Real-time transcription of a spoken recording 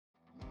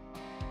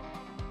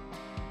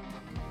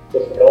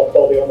Was the golf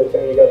ball the only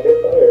thing you got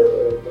hit by,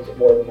 or was it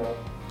more than that?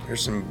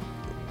 There's some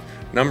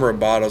number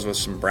of bottles with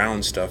some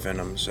brown stuff in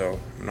them, so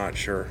I'm not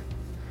sure.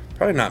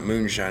 Probably not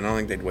moonshine. I don't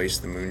think they'd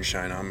waste the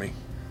moonshine on me.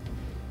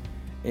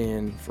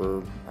 And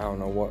for,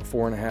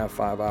 4.5,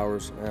 5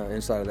 hours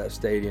inside of that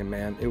stadium,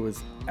 man, it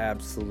was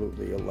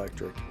absolutely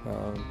electric.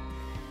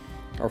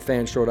 Our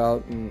fans showed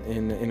out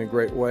in a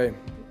great way.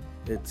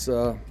 It's,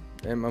 and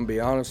I'm going to be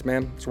honest,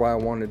 man, that's why I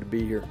wanted to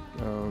be here,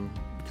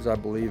 because I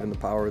believe in the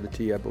power of the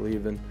T. I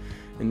believe in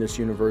this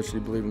university,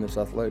 believe in this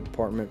athletic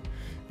department,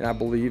 and I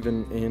believe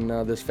in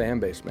this fan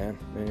base, man.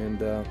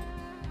 And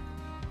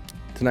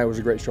tonight was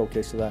a great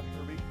showcase of that.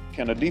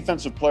 Can a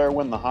defensive player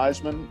win the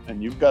Heisman?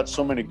 And you've got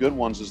so many good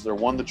ones. Is there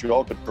one that you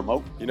all could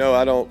promote?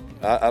 I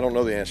don't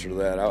know the answer to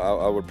that.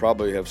 I would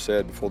probably have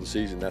said before the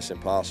season that's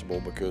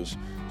impossible, because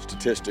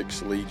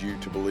statistics lead you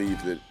to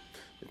believe that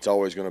it's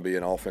always going to be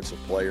an offensive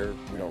player.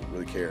 We don't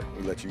really care.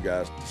 We let you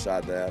guys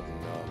decide that,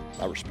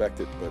 and I respect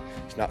it, but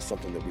it's not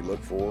something that we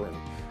look for. And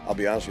I'll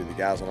be honest with you, the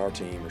guys on our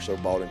team are so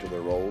bought into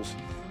their roles,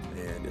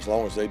 and as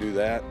long as they do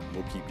that,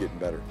 we'll keep getting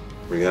better.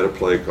 We had a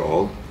play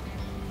called.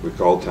 We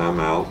called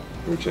timeout.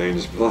 We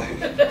changed his play.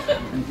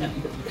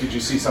 Did you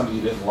see something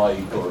you didn't like,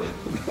 or?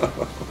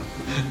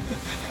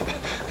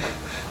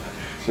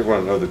 You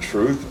want to know the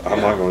truth? Yeah. I'm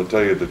not going to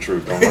tell you the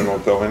truth. I'm not going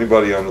to throw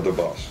anybody under the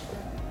bus.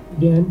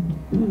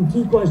 Again,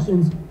 2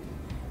 questions.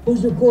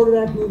 Who's your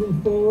quarterback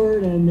moving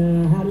forward,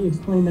 and how do you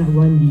explain that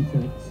run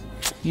defense?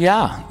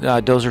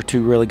 Yeah, those are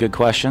 2 really good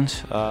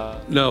questions.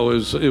 No,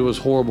 it was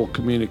horrible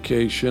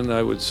communication,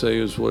 I would say,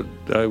 is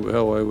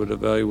how I would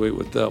evaluate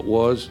what that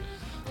was.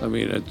 I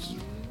mean,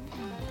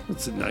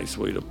 it's a nice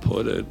way to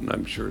put it, and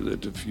I'm sure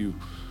that if you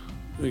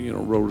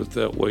wrote it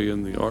that way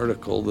in the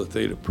article, that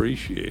they'd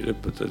appreciate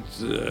it. But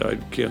that's I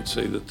can't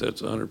say that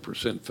that's 100%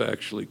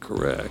 factually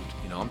correct.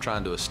 I'm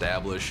trying to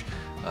establish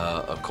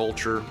a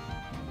culture.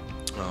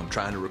 I'm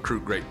trying to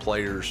recruit great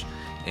players,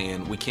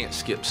 and we can't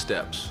skip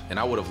steps. And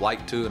I would have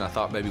liked to, and I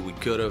thought maybe we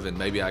could have, and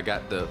maybe I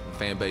got the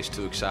fan base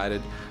too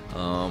excited,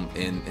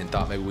 and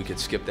thought maybe we could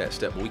skip that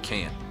step, but we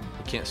can't.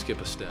 We can't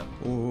skip a step.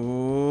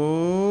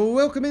 Oh,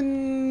 welcome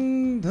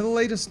in to the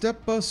latest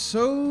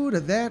episode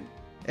of that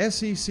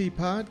SEC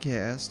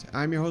podcast.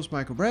 I'm your host,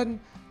 Michael Bratton.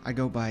 I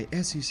go by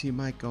SEC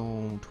Mike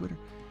on Twitter.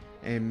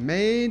 And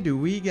man, do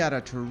we got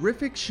a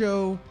terrific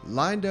show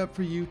lined up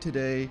for you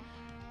today.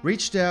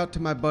 Reached out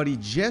to my buddy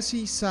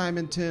Jesse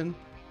Simonton,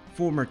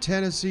 former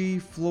Tennessee,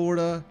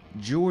 Florida,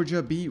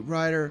 Georgia beat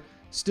writer.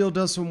 Still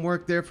does some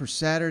work there for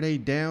Saturday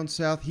Down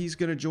South. He's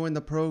going to join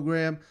the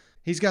program.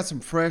 He's got some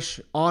fresh,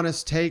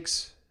 honest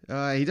takes.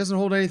 He doesn't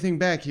hold anything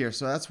back here,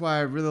 so that's why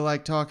I really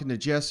like talking to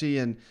Jesse,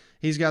 and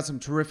he's got some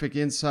terrific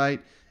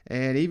insight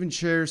and even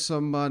shares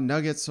some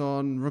nuggets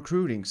on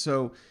recruiting.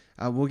 So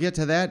we'll get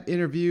to that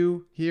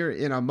interview here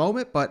in a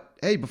moment, but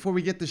hey, before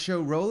we get the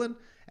show rolling,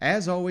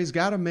 as always,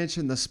 got to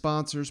mention the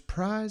sponsors,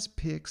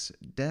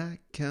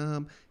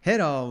 prizepicks.com.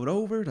 Head on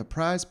over to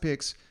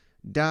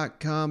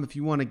prizepicks.com if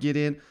you want to get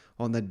in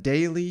on the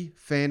daily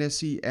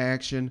fantasy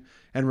action.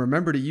 And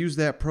remember to use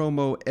that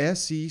promo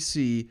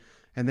SEC,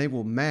 and they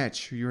will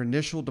match your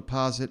initial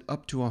deposit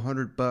up to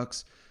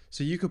 $100.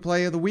 So you could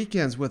play the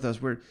weekends with us.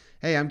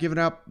 I'm giving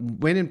out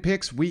winning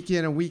picks week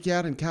in and week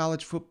out in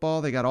college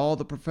football. They got all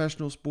the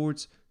professional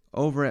sports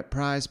over at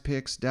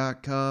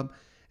prizepicks.com.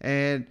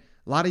 And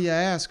a lot of you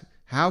ask,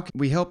 how can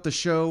we help the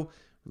show?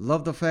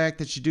 Love the fact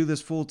that you do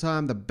this full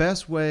time. The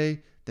best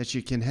way that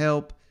you can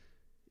help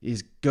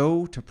is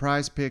go to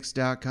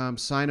prizepicks.com,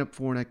 sign up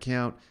for an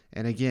account,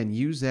 and again,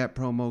 use that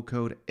promo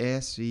code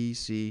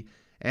SEC.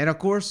 And of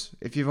course,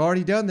 if you've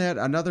already done that,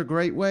 another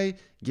great way,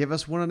 give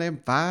us one of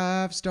them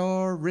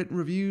 5-star written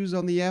reviews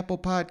on the Apple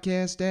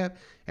Podcast app,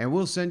 and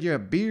we'll send you a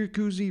beer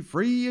koozie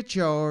free of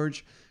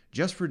charge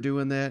just for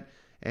doing that.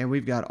 And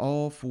we've got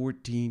all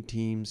 14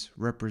 teams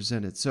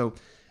represented. So,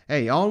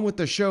 hey, on with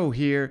the show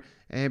here.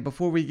 And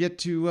before we get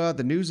to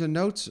the news and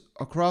notes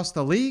across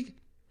the league,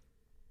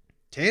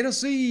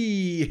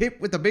 Tennessee hit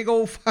with a big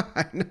old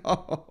fine.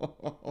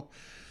 No.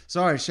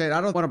 Sorry, Shane. I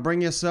don't want to bring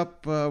this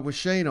up with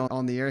Shane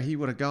on the air. He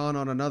would have gone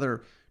on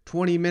another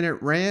 20-minute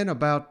rant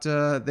about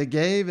the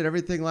game and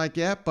everything like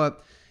that.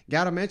 But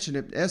got to mention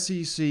it,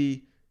 SEC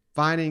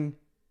fining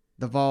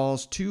the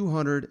Vols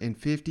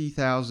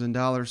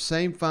 $250,000.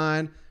 Same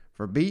fine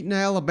for beating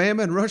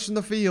Alabama and rushing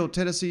the field.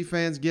 Tennessee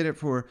fans get it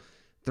for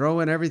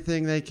throwing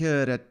everything they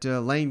could at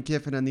Lane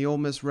Kiffin and the Ole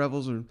Miss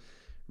Rebels. And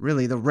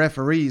really, the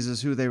referees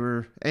is who they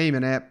were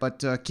aiming at.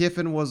 But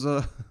Kiffin was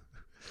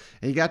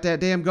he got that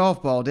damn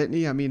golf ball, didn't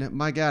he? I mean,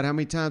 my God, how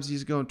many times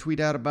he's going to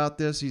tweet out about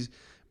this? He's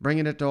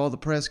bringing it to all the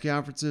press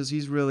conferences.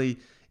 He's really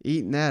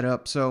eating that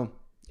up. So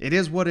it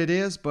is what it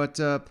is. But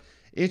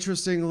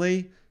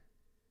interestingly,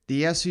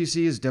 the SEC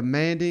is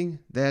demanding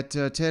that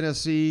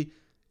Tennessee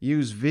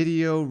use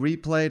video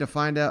replay to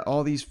find out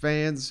all these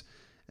fans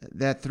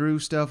that threw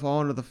stuff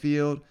onto the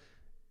field.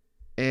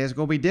 And it's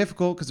going to be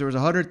difficult because there was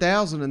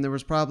 100,000 and there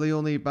was probably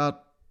only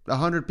about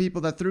 100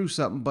 people that threw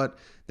something, but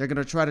they're going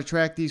to try to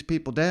track these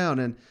people down.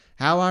 And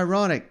how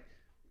ironic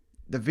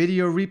the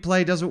video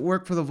replay doesn't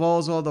work for the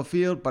Vols on the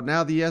field, but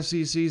now the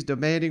SEC is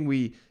demanding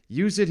we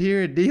use it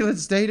here at Neyland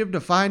Stadium to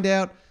find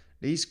out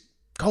these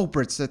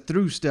culprits that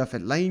threw stuff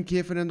at Lane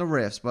Kiffin and the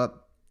refs.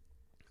 But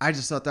I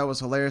just thought that was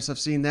hilarious. I've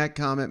seen that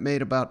comment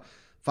made about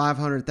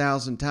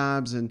 500,000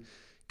 times, and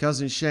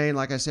Cousin Shane,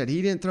 like I said,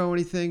 he didn't throw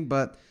anything,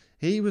 but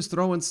he was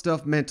throwing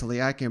stuff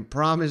mentally. I can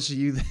promise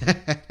you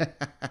that.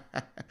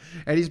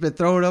 And he's been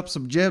throwing up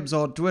some gems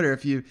on Twitter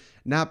if you've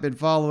not been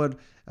following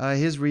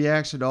his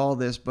reaction to all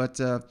this. But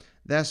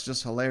that's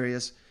just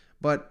hilarious.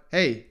 But,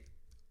 hey,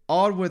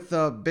 on with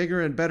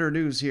bigger and better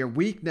news here.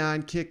 Week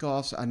 9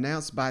 kickoffs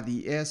announced by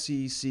the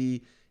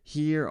SEC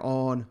here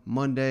on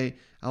Monday.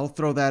 I'll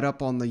throw that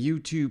up on the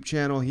YouTube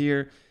channel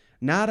here.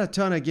 Not a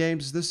ton of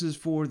games. This is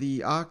for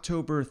the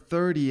October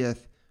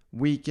 30th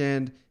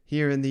weekend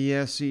here in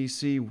the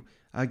SEC.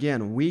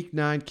 Again, Week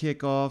 9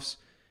 kickoffs.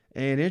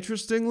 And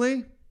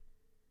interestingly,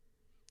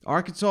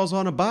 Arkansas's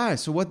on a bye.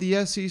 So what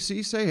the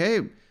SEC say,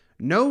 hey,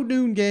 no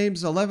noon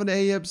games, 11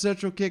 a.m.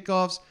 Central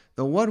kickoffs.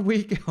 The 1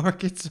 week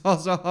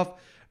Arkansas's off.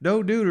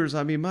 No nooners.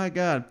 I mean, my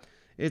God,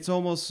 it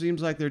almost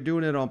seems like they're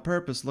doing it on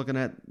purpose, looking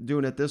at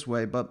doing it this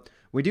way. But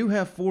we do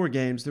have 4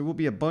 games. There will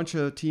be a bunch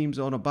of teams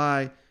on a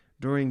bye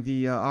during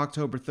the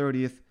October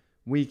 30th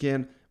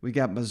weekend. We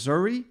got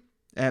Missouri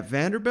at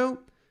Vanderbilt.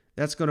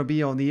 That's going to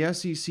be on the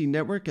SEC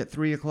Network at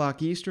 3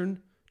 o'clock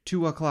Eastern,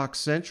 2 o'clock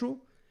Central.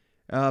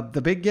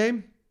 The big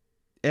game,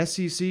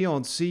 SEC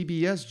on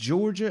CBS,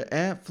 Georgia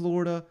at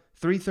Florida,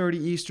 3:30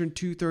 Eastern,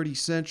 2:30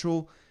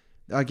 Central.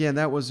 Again,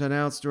 that was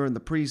announced during the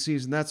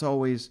preseason. That's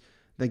always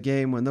the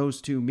game when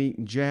those two meet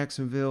in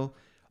Jacksonville.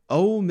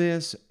 Ole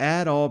Miss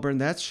at Auburn.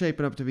 That's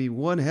shaping up to be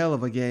one hell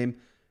of a game.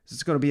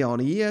 It's going to be on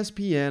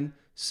ESPN,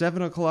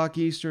 7 o'clock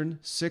Eastern,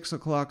 6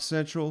 o'clock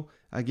Central.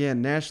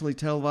 Again, nationally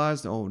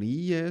televised on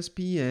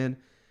ESPN.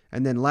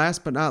 And then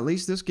last but not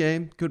least, this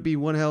game could be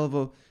one hell of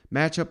a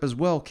matchup as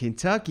well.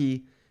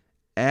 Kentucky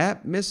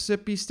at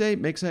Mississippi State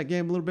makes that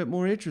game a little bit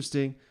more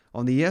interesting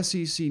on the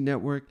SEC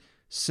Network,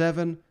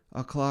 7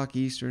 o'clock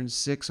Eastern,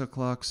 6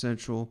 o'clock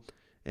Central.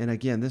 And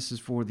again, this is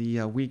for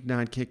the Week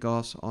 9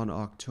 kickoffs on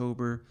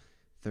October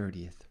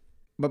 30th.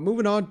 But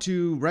moving on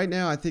to right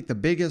now, I think the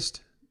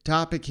biggest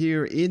topic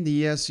here in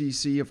the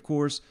SEC, of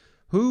course,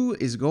 who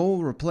is going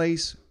to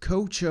replace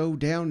Coach O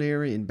down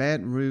there in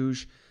Baton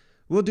Rouge?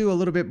 We'll do a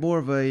little bit more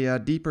of a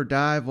deeper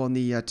dive on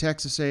the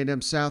Texas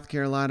A&M South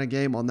Carolina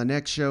game on the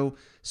next show.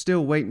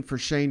 Still waiting for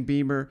Shane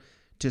Beamer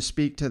to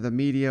speak to the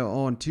media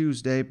on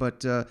Tuesday,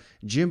 but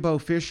Jimbo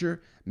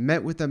Fisher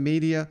met with the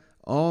media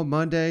on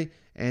Monday,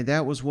 and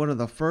that was one of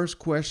the first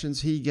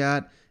questions he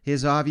got.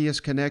 His obvious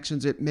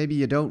connections, maybe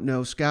you don't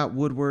know, Scott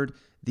Woodward,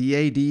 the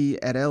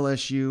AD at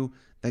LSU,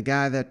 the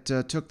guy that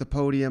took the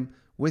podium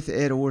with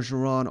Ed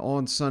Orgeron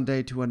on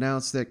Sunday to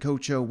announce that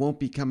Coach O won't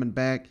be coming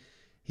back.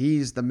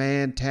 He's the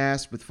man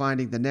tasked with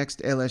finding the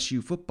next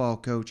LSU football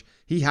coach.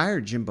 He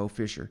hired Jimbo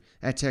Fisher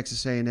at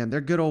Texas A&M.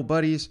 They're good old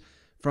buddies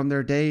from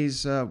their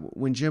days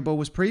when Jimbo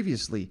was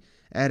previously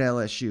at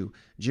LSU.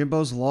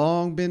 Jimbo's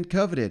long been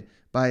coveted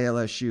by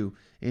LSU.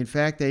 In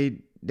fact,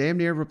 they damn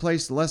near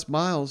replaced Les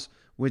Miles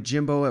with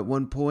Jimbo at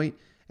one point,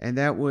 and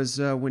that was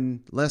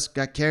when Les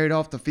got carried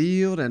off the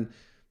field, and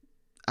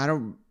I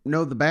don't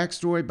know the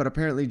backstory, but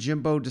apparently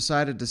Jimbo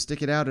decided to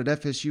stick it out at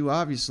FSU,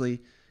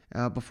 obviously,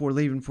 before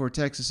leaving for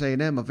Texas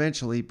A&M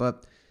eventually.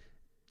 But,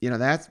 you know,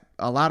 that's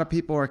a lot of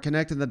people are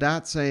connecting the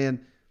dots saying,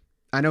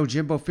 I know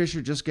Jimbo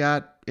Fisher just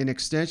got an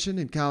extension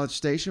in College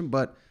Station,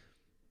 but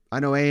I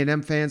know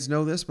A&M fans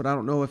know this, but I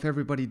don't know if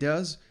everybody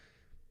does.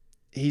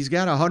 He's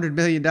got $100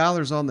 million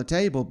on the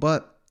table,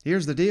 but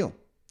here's the deal.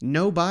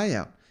 No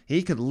buyout.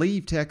 He could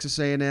leave Texas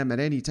A&M at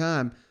any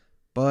time,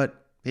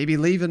 but he'd be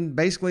leaving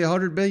basically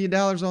 $100 million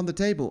on the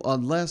table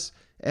unless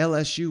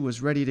LSU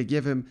was ready to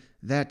give him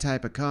that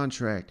type of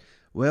contract.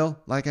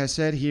 Well, like I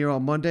said here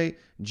on Monday,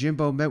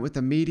 Jimbo met with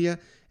the media,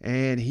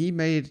 and he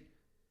made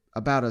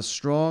about as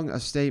strong a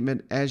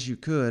statement as you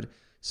could,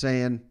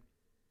 saying,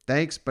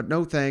 thanks, but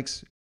no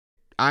thanks.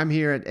 I'm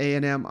here at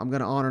A&M. I'm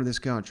going to honor this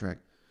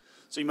contract.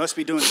 So you must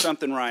be doing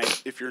something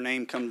right if your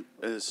name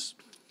is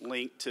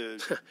linked to.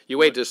 You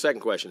wait to the second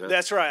question, huh?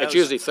 That's right. It's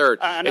usually third.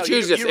 It's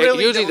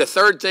usually the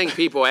third thing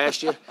people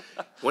ask you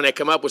when they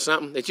come up with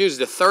something. It's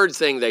usually the third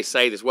thing they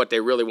say that's what they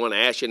really want to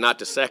ask you, not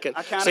the second.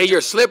 See,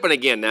 you're slipping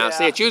again now. Yeah.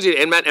 See, it's usually.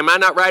 Am I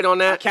not right on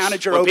that? I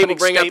counted your when opening people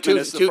bring up statement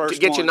as the first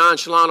get one. you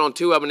nonchalant on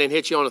two of them and then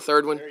hit you on the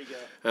third one. There you go.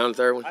 On the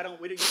third one.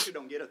 We usually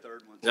don't get a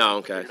third one. So no,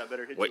 okay. Some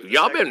of So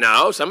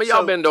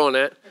y'all been doing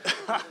that.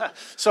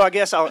 So I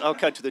guess I'll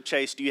cut to the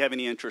chase. Do you have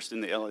any interest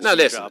in the LSU No,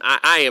 listen. job?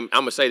 I am.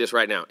 I'm gonna say this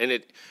right now,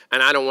 and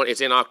I don't want.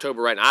 It's in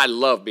October right now. I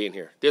love being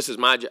here. This is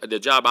the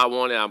job I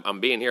wanted. I'm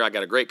being here. I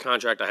got a great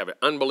contract. I have an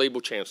unbelievable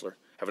chancellor.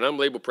 Have an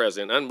unbelievable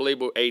president.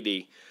 Unbelievable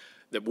AD.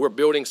 That we're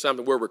building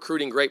something. We're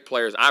recruiting great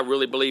players. I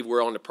really believe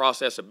we're on the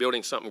process of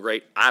building something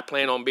great. I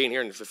plan on being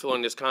here and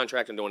fulfilling this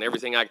contract and doing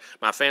everything.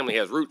 My family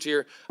has roots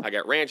here. I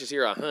got ranches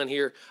here. I hunt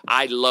here.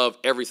 I love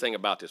everything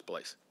about this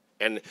place.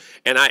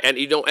 And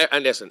you don't,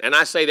 and listen, and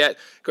I say that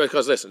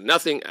because listen,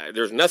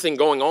 there's nothing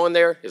going on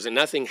there. There's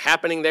nothing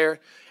happening there.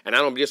 And I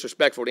don't be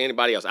disrespectful to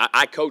anybody else.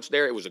 I coached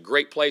there. It was a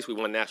great place. We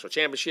won national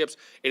championships.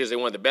 It is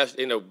one of the best,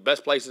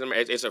 best places.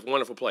 It's a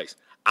wonderful place.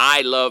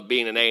 I love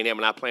being an A&M,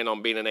 and I plan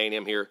on being an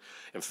A&M here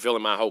and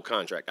fulfilling my whole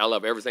contract. I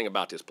love everything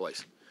about this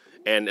place.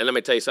 And let me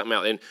tell you something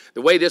else. And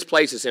the way this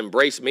place has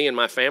embraced me and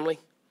my family,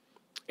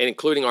 and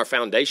including our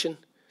foundation,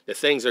 the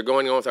things that are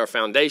going on with our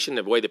foundation,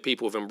 the way the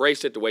people have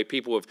embraced it, the way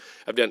people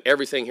have done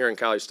everything here in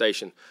College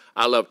Station.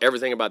 I love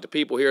everything about the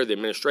people here, the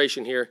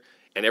administration here,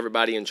 and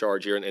everybody in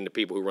charge here, and the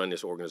people who run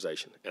this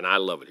organization. And I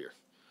love it here.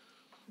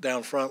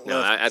 Down front.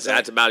 No,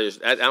 that's about it.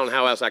 I don't know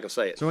how else I can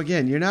say it. So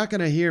again, you're not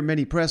going to hear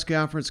many press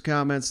conference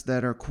comments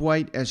that are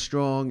quite as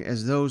strong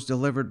as those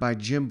delivered by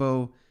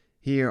Jimbo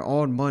here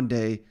on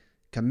Monday.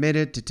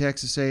 Committed to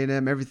Texas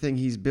A&M, everything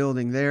he's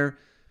building there.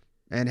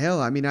 And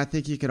hell, I mean, I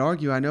think you could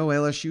argue, I know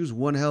LSU's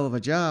one hell of a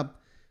job.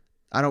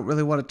 I don't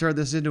really want to turn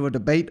this into a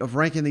debate of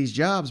ranking these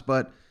jobs,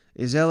 but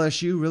is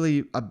LSU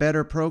really a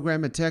better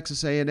program than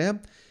Texas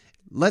A&M?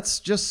 Let's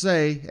just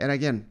say, and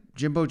again,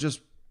 Jimbo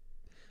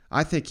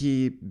I think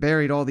he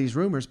buried all these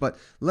rumors, but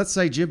let's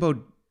say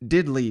Jimbo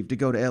did leave to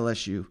go to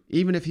LSU,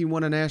 even if he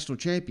won a national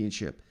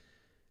championship.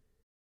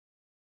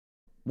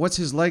 What's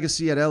his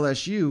legacy at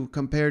LSU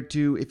compared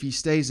to if he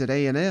stays at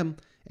A&M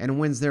and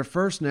wins their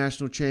first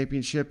national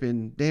championship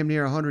in damn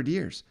near 100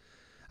 years?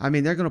 I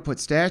mean, they're going to put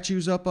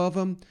statues up of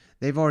him.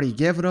 They've already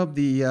given him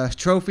the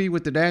trophy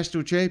with the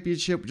national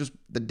championship, just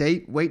the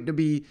date waiting to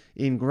be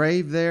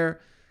engraved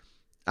there.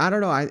 I don't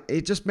know.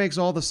 It just makes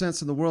all the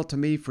sense in the world to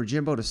me for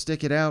Jimbo to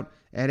stick it out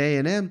at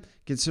A&M,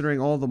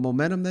 considering all the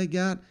momentum they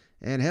got.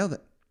 And hell,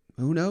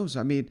 who knows?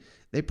 I mean,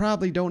 they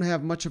probably don't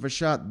have much of a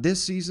shot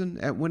this season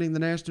at winning the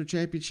national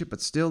championship,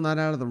 but still not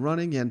out of the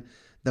running. And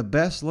the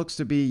best looks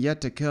to be yet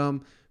to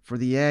come for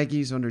the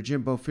Aggies under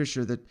Jimbo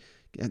Fisher. That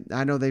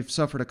I know they've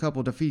suffered a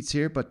couple defeats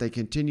here, but they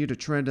continue to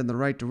trend in the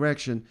right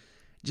direction.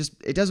 Just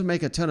it doesn't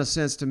make a ton of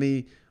sense to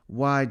me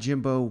why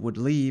Jimbo would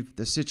leave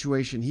the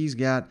situation he's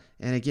got.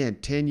 And again,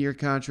 10-year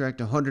contract,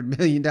 $100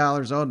 million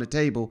on the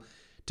table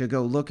to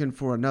go looking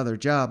for another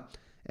job.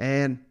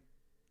 And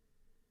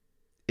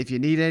if you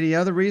need any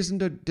other reason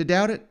to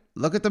doubt it,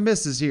 look at the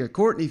missus here,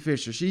 Courtney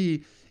Fisher.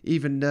 She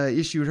even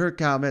issued her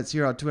comments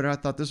here on Twitter. I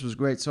thought this was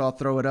great, so I'll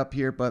throw it up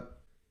here.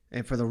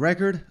 And for the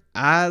record,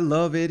 I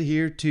love it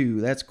here too.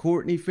 That's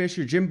Courtney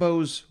Fisher,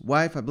 Jimbo's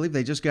wife. I believe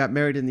they just got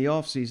married in the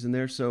offseason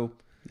there, so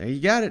there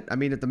you got it. I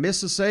mean, if the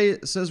missus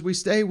says we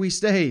stay, we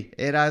stay.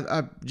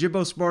 And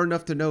Jimbo's smart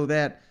enough to know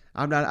that.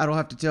 I don't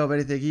have to tell him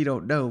anything he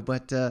don't know.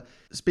 But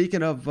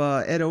speaking of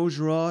Ed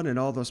Ogeron and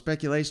all the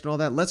speculation and all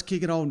that, let's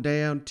kick it on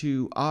down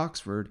to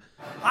Oxford.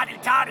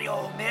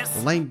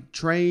 The Lane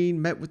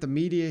Train met with the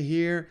media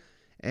here,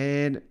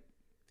 and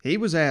he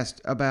was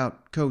asked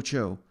about Coach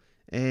O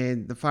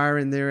and the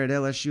firing there at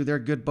LSU. They're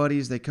good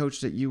buddies. They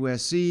coached at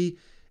USC,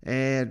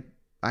 and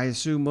I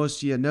assume most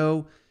of you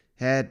know,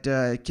 had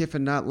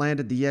Kiffin not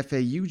landed the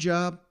FAU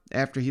job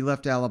after he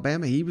left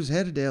Alabama, he was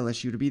headed to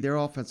LSU to be their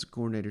offensive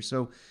coordinator.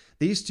 So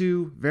these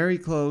two, very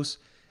close.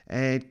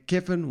 And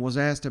Kiffin was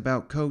asked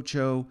about Coach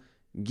O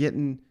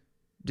getting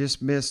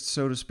dismissed,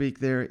 so to speak,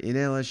 there in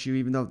LSU,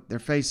 even though they're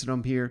facing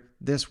them here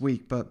this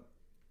week. But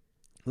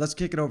let's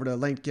kick it over to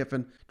Lane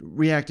Kiffin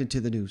reacting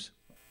to the news.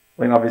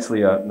 Lane,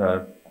 obviously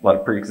a lot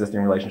of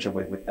pre-existing relationship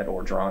with Ed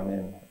Orgeron,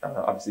 and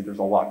obviously there's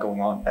a lot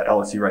going on at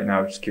LSU right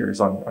now. Just curious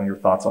on your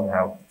thoughts on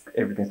how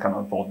everything's kind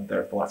of unfolded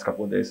there the last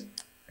couple of days.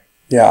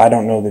 Yeah, I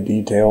don't know the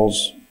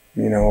details,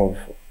 of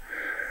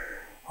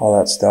all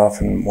that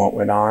stuff and what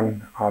went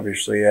on.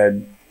 Obviously,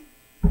 Ed,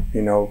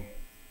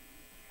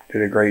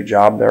 did a great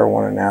job there,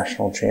 won a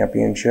national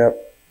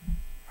championship.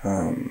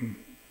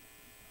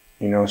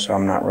 So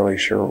I'm not really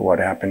sure what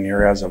happened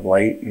here as of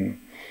late. And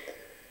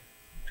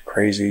it's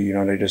crazy,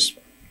 they just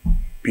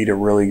beat a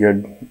really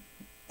good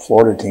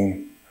Florida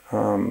team,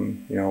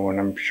 when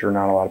I'm sure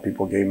not a lot of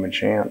people gave them a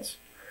chance,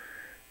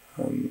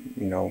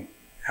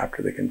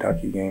 after the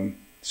Kentucky game.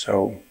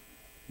 So,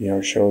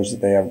 it shows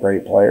that they have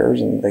great players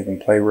and they can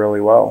play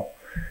really well.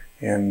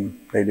 And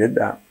they did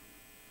that.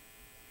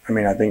 I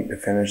mean, I think to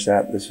finish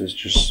that, this is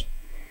just,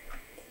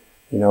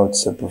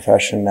 it's a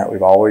profession that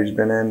we've always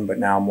been in, but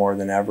now more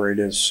than ever, it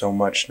is so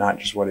much, not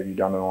just what have you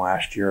done in the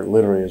last year, it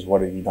literally is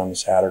what have you done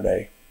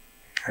Saturday.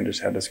 I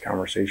just had this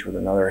conversation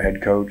with another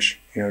head coach,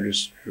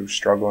 just who's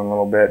struggling a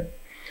little bit,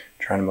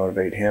 trying to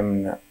motivate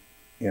him.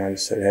 And, I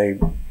just said, hey,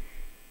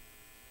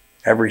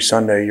 every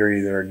Sunday you're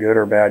either a good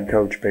or bad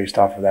coach based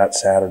off of that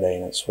Saturday,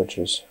 and it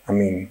switches. I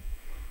mean,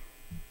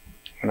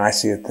 when I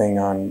see a thing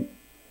on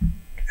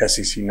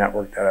SEC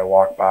Network that I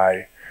walk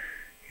by,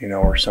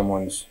 or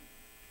someone's,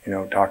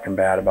 talking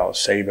bad about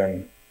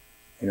Saban,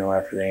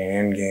 after the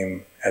A&M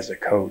game as a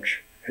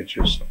coach, it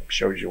just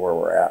shows you where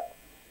we're at.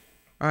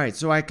 All right,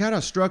 so I kind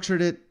of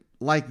structured it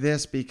like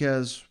this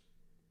because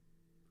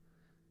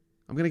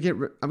I'm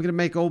gonna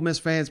make Ole Miss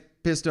fans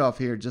pissed off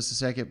here in just a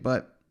second,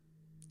 but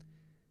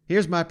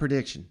here's my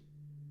prediction.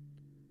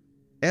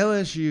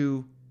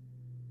 LSU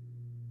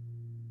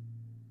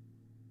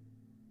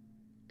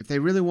if they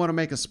really want to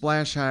make a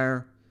splash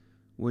hire,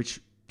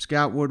 which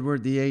Scott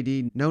Woodward, the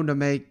AD, known to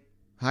make,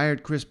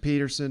 hired Chris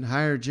Peterson,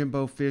 hired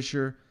Jimbo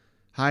Fisher,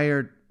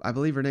 hired, I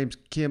believe her name's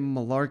Kim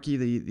Malarkey,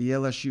 the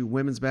LSU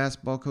women's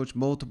basketball coach,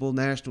 multiple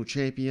national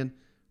champion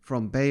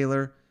from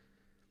Baylor.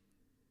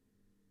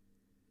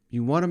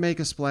 You want to make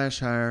a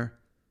splash hire,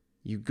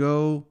 you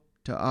go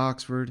to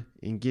Oxford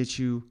and get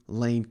you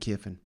Lane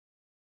Kiffin.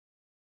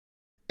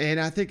 And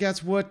I think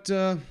that's what,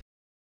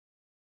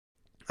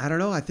 I don't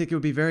know, I think it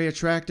would be very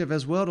attractive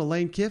as well to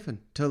Lane Kiffin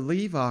to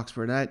leave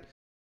Oxford.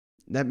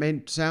 That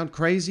may sound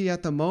crazy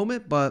at the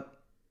moment, but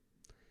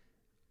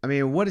I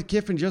mean, what did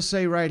Kiffin just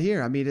say right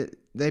here? I mean,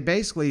 they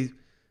basically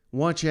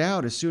want you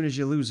out as soon as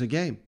you lose a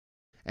game.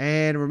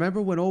 And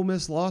remember when Ole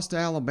Miss lost to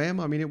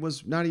Alabama? I mean, it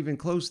was not even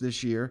close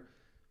this year.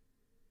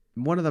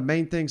 One of the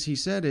main things he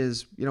said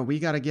is, we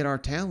got to get our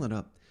talent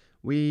up.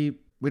 We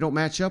don't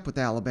match up with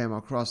Alabama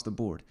across the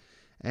board.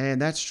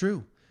 And that's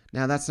true.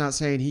 Now, that's not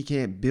saying he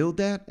can't build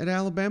that at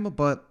Alabama,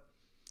 but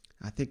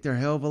I think they're a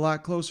hell of a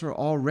lot closer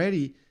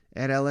already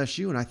at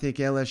LSU. And I think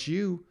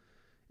LSU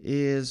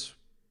is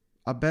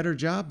a better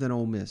job than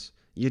Ole Miss.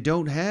 You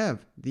don't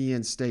have the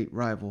in-state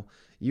rival.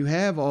 You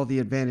have all the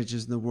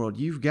advantages in the world.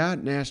 You've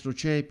got national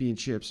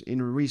championships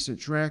in a recent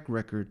track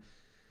record.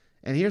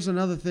 And here's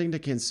another thing to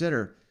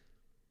consider.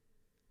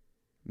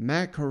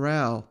 Matt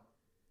Corral,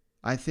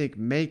 I think,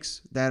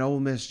 makes that Ole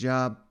Miss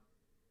job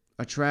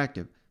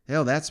attractive.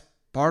 Hell, that's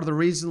part of the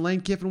reason Lane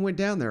Kiffin went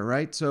down there,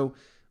 right? So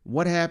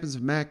what happens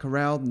if Matt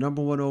Corral,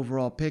 number 1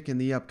 overall pick in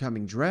the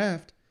upcoming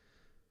draft,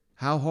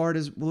 how hard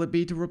will it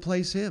be to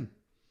replace him?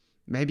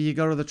 Maybe you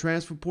go to the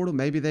transfer portal.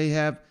 Maybe they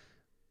have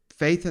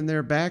faith in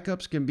their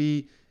backups can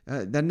be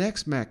the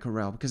next Matt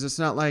Corral, because it's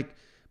not like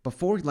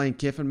before Lane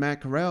Kiffin,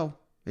 Matt Corral,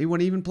 he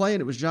wasn't even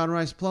playing. It was John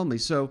Rice Plumlee.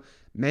 So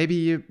maybe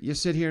you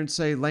sit here and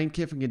say Lane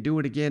Kiffin can do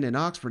it again in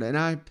Oxford. And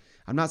I'm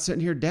not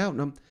sitting here doubting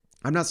him.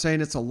 I'm not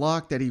saying it's a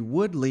lock that he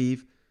would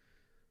leave.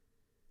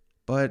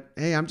 But,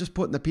 hey, I'm just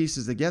putting the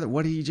pieces together.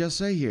 What did he just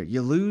say here?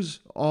 You lose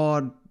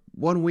on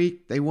 1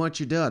 week, they want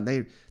you done.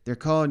 They're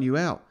calling you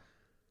out.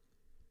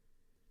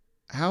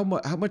 How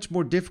much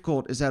more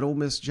difficult is that Ole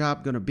Miss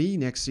job going to be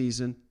next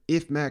season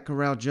if Matt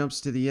Corral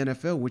jumps to the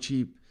NFL, which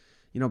he,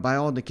 by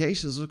all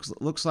indications,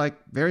 looks like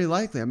very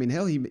likely. I mean,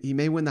 hell, he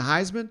may win the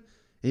Heisman.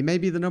 He may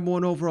be the number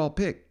 1 overall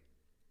pick.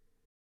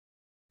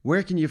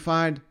 Where can you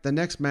find the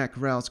next Matt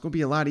Corral? It's going to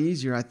be a lot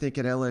easier, I think,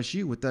 at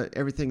LSU with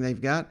everything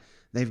they've got.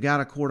 They've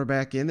got a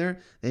quarterback in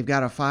there. They've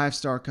got a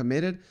 5-star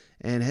committed.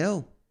 And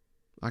hell,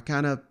 I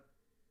kind of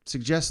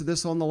suggested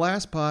this on the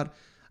last pod.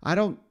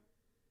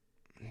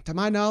 To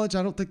my knowledge,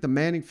 I don't think the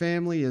Manning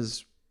family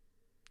is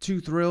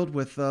too thrilled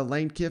with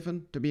Lane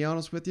Kiffin, to be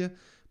honest with you.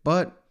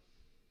 But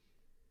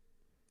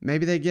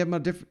maybe they give him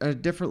a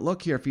different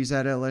look here if he's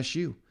at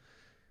LSU.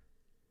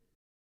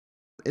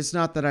 It's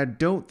not that I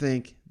don't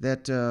think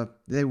that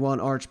they want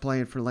Arch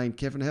playing for Lane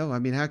Kiffin. Hell, I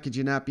mean, how could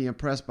you not be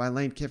impressed by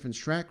Lane Kiffin's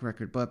track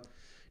record? But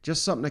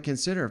just something to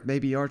consider. If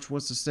maybe Arch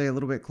wants to stay a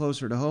little bit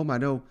closer to home. I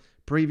know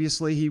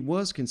previously he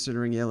was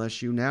considering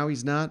LSU. Now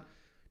he's not.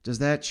 Does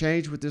that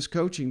change with this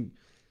coaching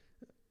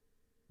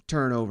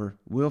turnover?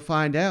 We'll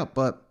find out.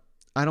 But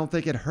I don't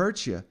think it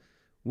hurts you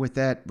with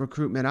that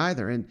recruitment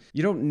either. And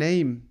you don't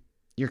name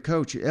your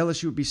coach.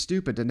 LSU would be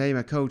stupid to name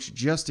a coach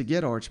just to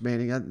get Arch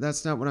Manning.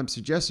 That's not what I'm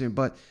suggesting.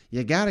 But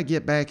you got to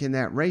get back in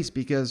that race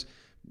because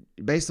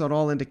based on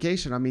all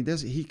indication, I mean,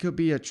 he could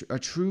be a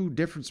true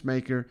difference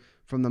maker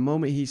from the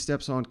moment he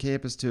steps on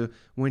campus to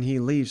when he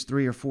leaves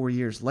 3 or 4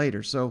 years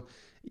later. So,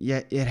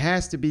 yeah, it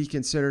has to be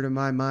considered in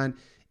my mind,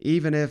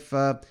 even if,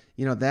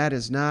 that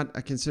is not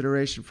a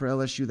consideration for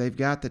LSU. They've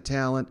got the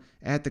talent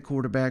at the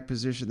quarterback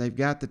position. They've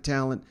got the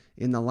talent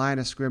in the line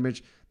of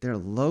scrimmage. They're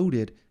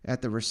loaded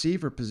at the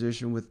receiver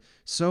position with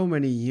so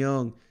many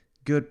young,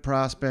 good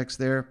prospects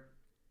there.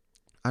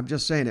 I'm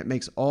just saying it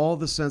makes all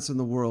the sense in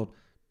the world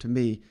to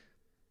me.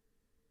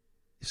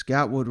 If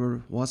Scott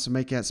Woodward wants to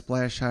make that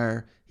splash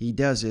hire, he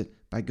does it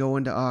by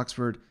going to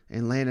Oxford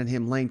and landing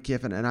him Lane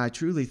Kiffin. And I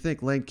truly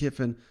think Lane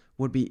Kiffin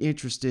would be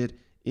interested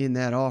in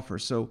that offer.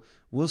 So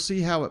we'll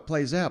see how it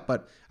plays out.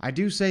 But I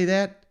do say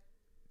that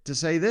to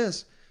say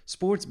this.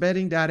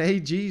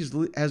 Sportsbetting.ag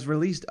has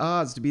released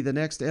odds to be the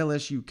next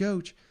LSU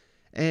coach.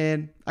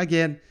 And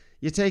again,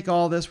 you take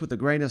all this with a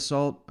grain of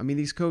salt. I mean,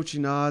 these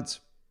coaching odds,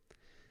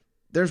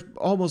 there's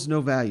almost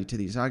no value to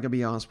these. I'm going to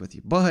be honest with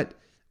you. But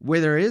where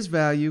there is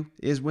value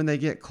is when they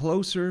get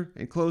closer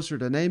and closer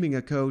to naming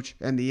a coach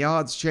and the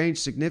odds change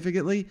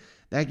significantly.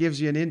 That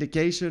gives you an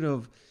indication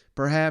of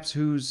perhaps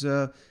who's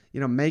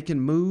making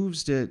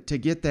moves to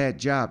get that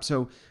job.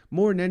 So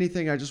more than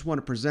anything, I just want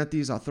to present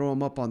these. I'll throw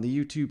them up on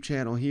the YouTube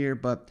channel here.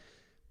 But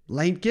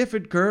Lane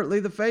Kiffin, currently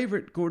the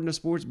favorite, according to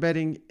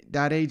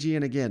sportsbetting.ag.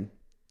 And again,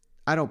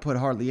 I don't put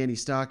hardly any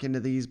stock into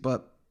these,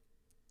 but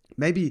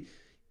maybe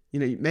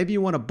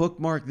you want to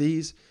bookmark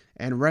these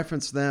and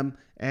reference them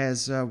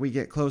as we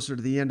get closer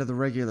to the end of the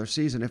regular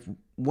season. If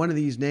one of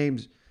these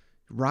names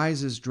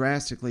rises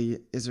drastically,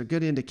 is a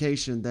good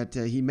indication that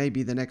he may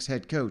be the next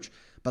head coach.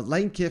 But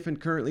Lane Kiffin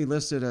currently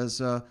listed as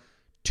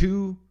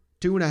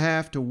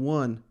 2.5 to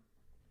 1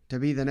 to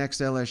be the next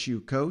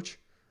LSU coach.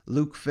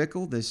 Luke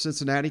Fickell, the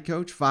Cincinnati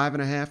coach,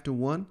 5.5 to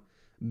 1.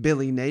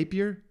 Billy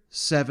Napier,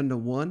 7 to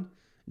 1.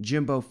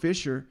 Jimbo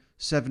Fisher,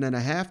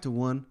 7.5 to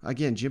 1.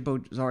 Again,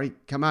 Jimbo's already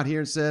come out here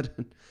and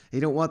said he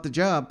don't want the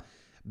job.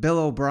 Bill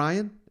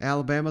O'Brien,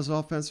 Alabama's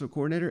offensive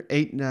coordinator,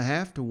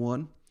 8.5 to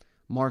 1.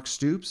 Mark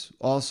Stoops,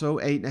 also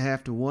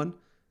 8.5 to 1.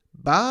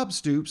 Bob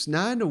Stoops,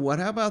 9 to 1.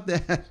 How about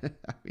that?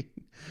 I mean,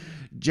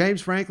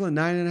 James Franklin,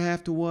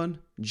 9.5 to 1.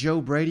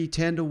 Joe Brady,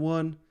 10 to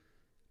 1.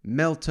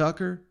 Mel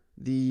Tucker,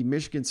 the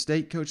Michigan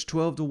State coach,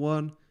 12 to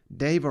 1.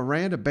 Dave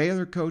Aranda,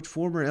 Baylor coach,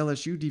 former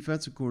LSU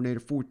defensive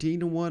coordinator,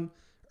 14 to 1.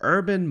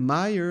 Urban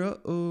Meyer,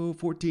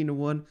 14 to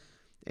 1.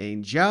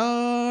 And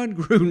John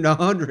Gruden,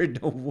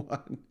 100 to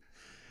 1.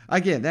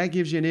 Again, that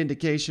gives you an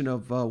indication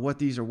of what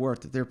these are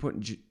worth, that they're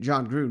putting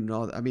John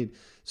Gruden. I mean,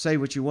 say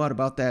what you want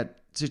about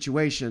that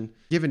situation.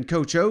 Given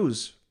Coach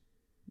O's,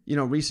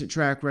 recent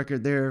track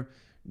record there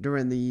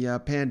during the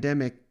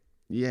pandemic,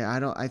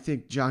 I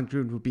think John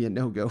Gruden would be a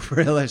no-go for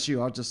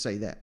LSU. I'll just say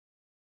that.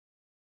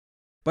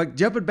 But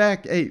jumping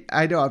back, hey,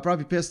 I know I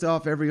probably pissed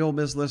off every Ole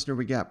Miss listener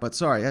we got, but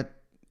sorry,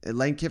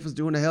 Lane Kiffin's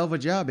doing a hell of a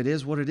job. It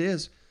is what it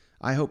is.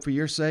 I hope for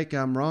your sake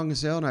I'm wrong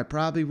as hell, and I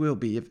probably will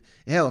be.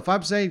 If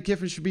I'm saying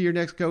Kiffin should be your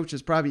next coach,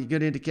 it's probably a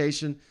good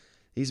indication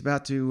he's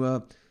about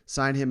to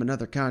sign him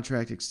another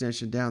contract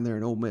extension down there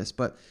in Ole Miss.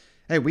 But,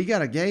 hey, we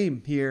got a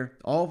game here.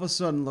 All of a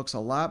sudden looks a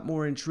lot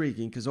more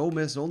intriguing because Ole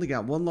Miss only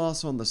got one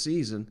loss on the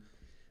season.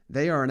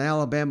 They are an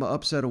Alabama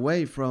upset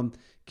away from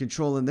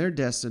controlling their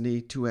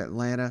destiny to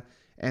Atlanta,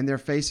 and they're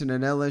facing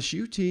an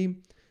LSU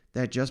team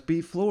that just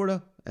beat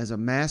Florida as a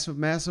massive,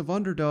 massive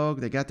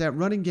underdog. They got that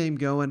running game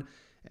going,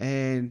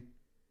 and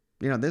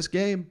this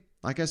game,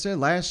 like I said,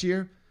 last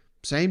year,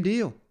 same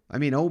deal. I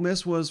mean, Ole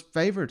Miss was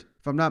favored,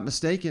 if I'm not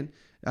mistaken,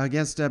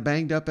 against a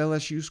banged-up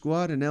LSU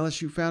squad, and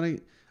LSU found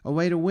a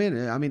way to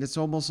win. I mean, it's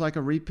almost like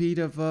a repeat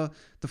of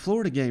the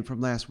Florida game from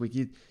last week.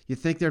 You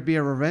think there'd be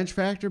a revenge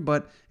factor,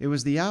 but it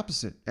was the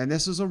opposite. And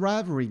this is a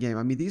rivalry game.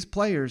 I mean, these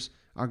players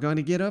are going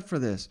to get up for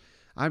this.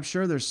 I'm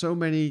sure there's so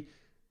many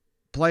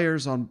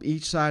players on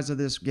each sides of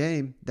this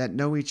game that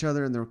know each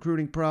other in the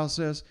recruiting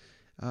process.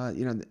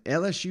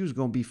 LSU is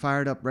going to be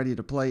fired up, ready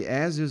to play,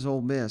 as is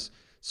Ole Miss.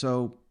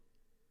 So,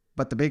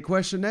 but the big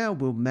question now,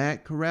 will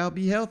Matt Corral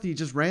be healthy? He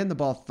just ran the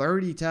ball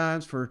 30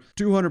 times for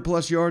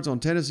 200-plus yards on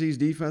Tennessee's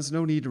defense.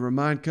 No need to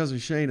remind Cousin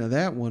Shane of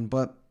that one.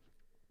 But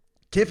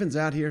Kiffin's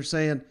out here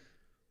saying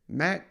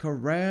Matt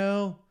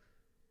Corral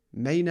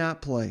may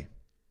not play.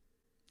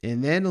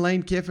 And then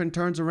Lane Kiffin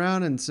turns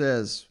around and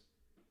says,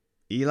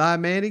 Eli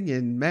Manning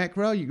and Matt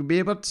Corral, you can be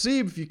able to see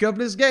him if you come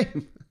to this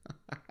game.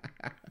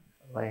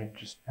 Lane,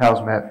 just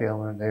how's Matt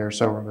feeling? They are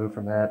so removed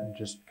from that, and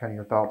just kind of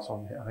your thoughts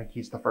on him. I think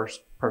he's the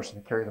first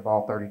person to carry the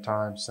ball 30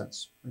 times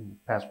since in the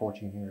past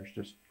 14 years.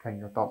 Just kind of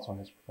your thoughts on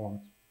his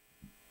performance.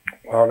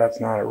 Well, that's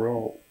not a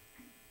real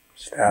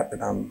stat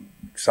that I'm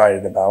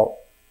excited about.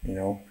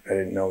 I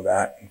didn't know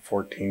that in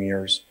 14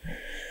 years.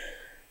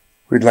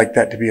 We'd like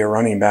that to be a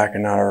running back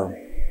and not our,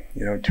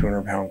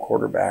 200-pound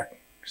quarterback.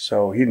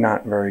 So he's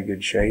not in very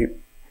good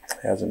shape.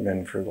 Hasn't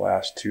been for the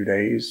last 2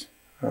 days.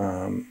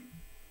 So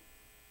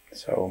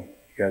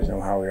you guys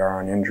know how we are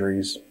on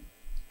injuries.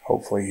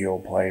 Hopefully he'll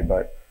play,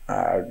 but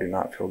I do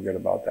not feel good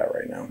about that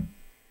right now.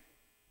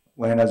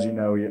 Lane, as you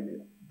know,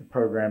 the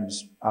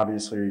program's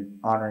obviously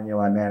honoring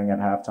Eli Manning at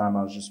halftime.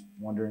 I was just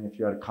wondering if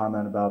you had a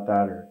comment about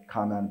that or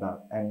comment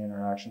about any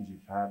interactions you've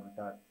had with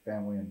that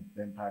family and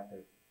the impact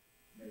it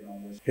made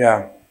on this.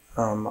 Yeah,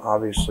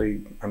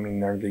 obviously,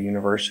 they're the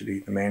university,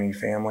 the Manning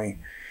family,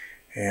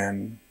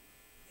 and,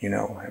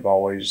 have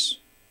always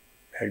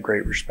had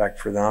great respect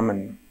for them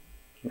and,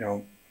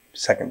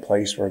 second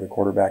place where the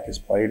quarterback has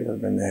played or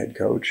been the head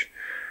coach.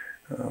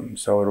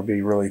 So it'll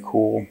be really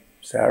cool.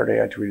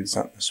 Saturday, I tweeted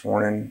something this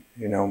morning,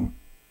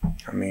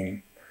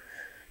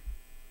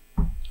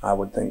 I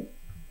would think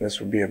this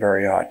would be a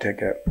very hot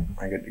ticket.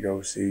 I get to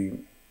go see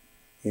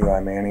Eli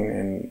Manning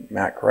and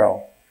Matt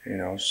Corral,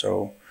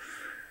 so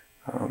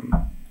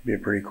be a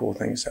pretty cool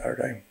thing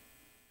Saturday.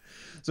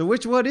 So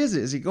which one is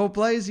it? Is he going to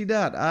play? Is he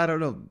not? I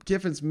don't know.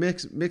 Kiffin's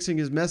mixing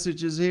his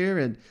messages here,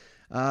 and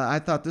I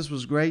thought this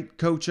was great.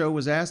 Coach O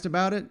was asked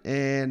about it,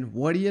 and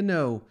what do you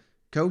know?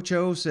 Coach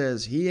O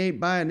says he ain't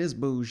buying this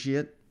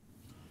bullshit.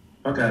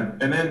 Okay,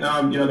 and then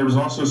there was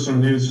also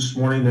some news this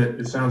morning that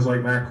it sounds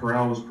like Matt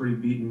Corral was pretty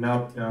beaten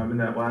up in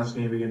that last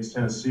game against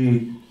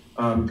Tennessee.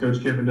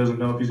 Coach Kiffin doesn't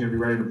know if he's going to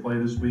be ready to play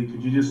this week.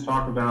 Could you just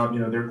talk about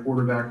their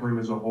quarterback room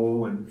as a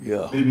whole, and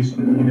maybe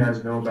some of you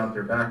guys know about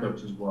their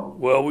backups as well?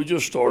 Well, we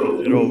just started,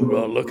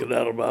 looking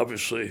at them.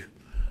 Obviously,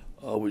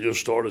 we just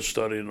started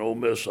studying Ole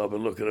Miss. I've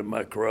been looking at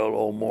Matt Corral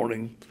all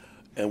morning,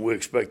 and we're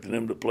expecting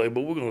him to play.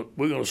 But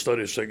we're gonna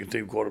study a second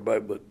team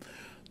quarterback. But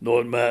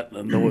knowing Matt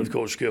and knowing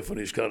Coach Kiffin,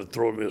 he's kind of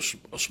throwing me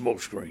a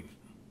smoke screen.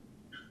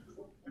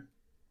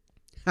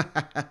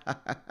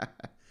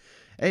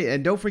 Hey,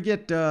 and don't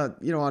forget,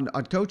 on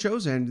Coach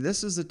O's end,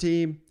 this is a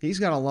team, he's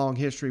got a long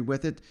history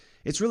with it.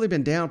 It's really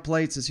been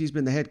downplayed since he's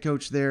been the head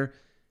coach there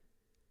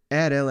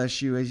at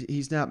LSU.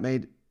 He's not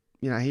made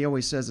he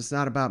always says it's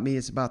not about me,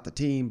 it's about the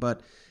team.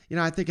 But,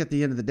 I think at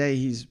the end of the day,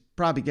 he's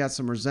probably got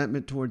some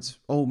resentment towards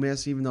Ole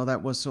Miss, even though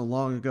that was so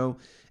long ago.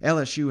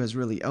 LSU has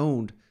really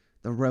owned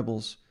the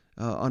Rebels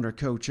under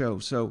Coach O.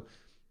 So,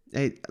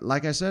 hey,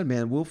 like I said,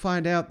 man, we'll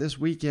find out this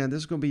weekend.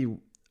 This is going to be,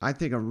 I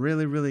think, a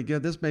really, really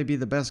good. This may be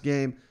the best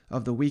game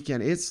of the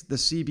weekend. It's the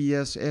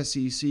CBS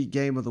SEC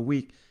game of the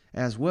week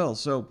as well.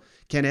 So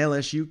can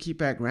LSU keep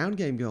that ground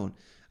game going?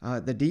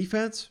 The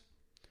defense,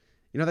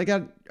 they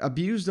got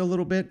abused a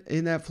little bit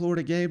in that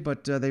Florida game,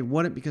 but they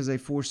won it because they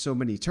forced so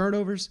many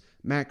turnovers.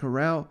 Matt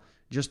Corral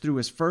just threw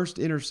his first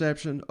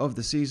interception of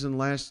the season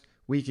last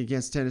week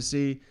against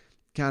Tennessee,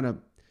 kind of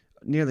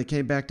nearly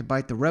came back to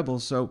bite the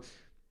Rebels. So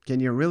can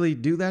you really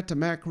do that to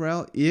Matt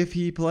Corral if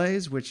he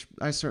plays, which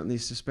I certainly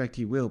suspect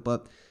he will,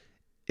 but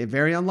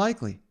very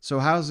unlikely. So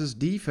how's this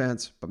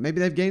defense? But maybe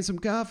they've gained some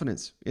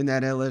confidence in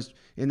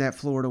that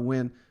Florida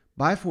win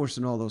by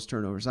forcing all those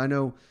turnovers. I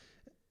know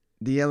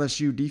the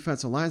LSU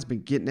defensive line's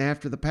been getting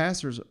after the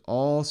passers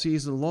all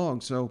season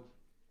long, so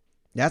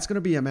that's going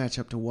to be a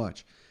matchup to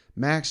watch.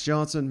 Max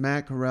Johnson,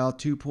 Matt Corral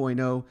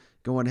 2.0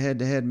 going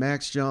head-to-head.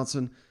 Max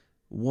Johnson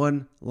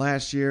won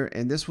last year,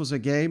 and this was a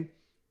game,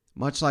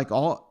 much like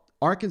all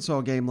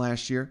Arkansas game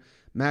last year,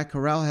 Matt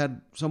Corral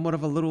had somewhat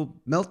of a little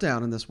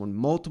meltdown in this one,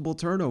 multiple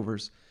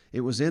turnovers.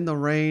 It was in the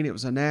rain. It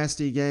was a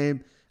nasty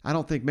game. I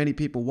don't think many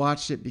people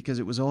watched it because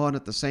it was on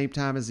at the same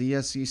time as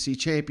the SEC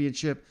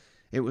championship.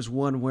 It was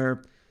one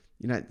where,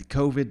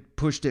 COVID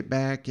pushed it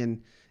back,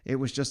 and it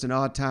was just an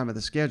odd time of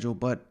the schedule.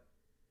 But,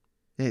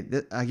 hey,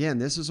 again,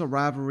 this is a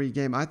rivalry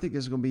game. I think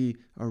this is going to be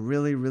a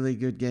really, really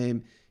good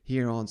game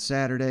here on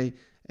Saturday.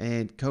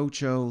 And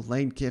Coach O,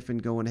 Lane Kiffin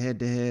going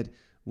head-to-head.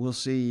 We'll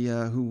see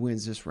who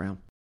wins this round.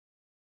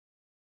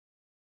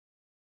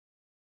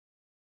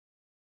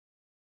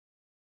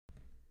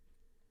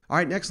 All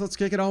right, next let's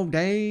kick it on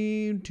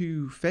down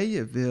to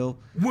Fayetteville.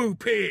 Woo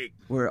pig!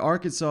 Where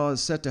Arkansas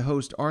is set to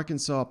host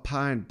Arkansas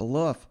Pine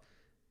Bluff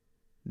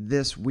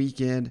this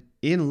weekend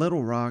in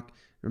Little Rock.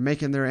 They're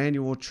making their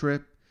annual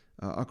trip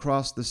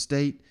across the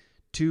state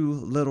to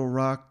Little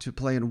Rock to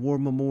play in War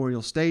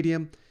Memorial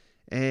Stadium.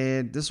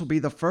 And this will be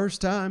the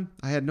first time,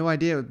 I had no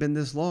idea it had been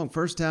this long,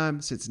 first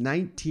time since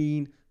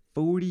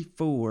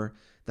 1944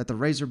 that the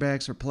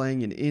Razorbacks are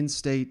playing an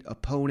in-state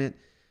opponent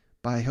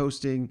by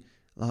hosting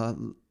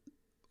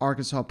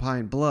Arkansas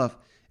Pine Bluff.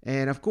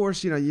 And of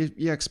course,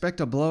 you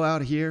expect a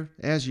blowout here,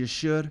 as you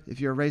should if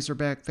you're a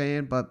Razorback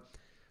fan, but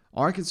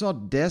Arkansas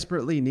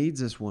desperately needs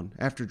this one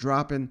after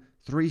dropping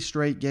 3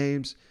 straight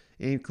games,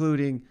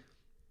 including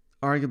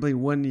arguably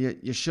one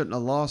you shouldn't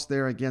have lost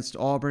there against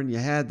Auburn. You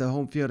had the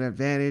home field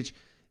advantage.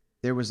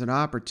 There was an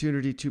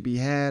opportunity to be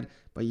had,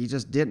 but you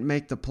just didn't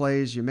make the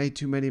plays. You made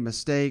too many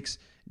mistakes.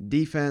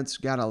 Defense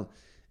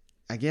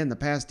the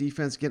pass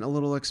defense getting a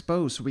little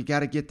exposed, so we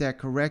got to get that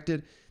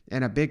corrected.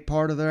 And a big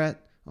part of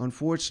that,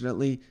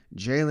 unfortunately,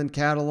 Jalen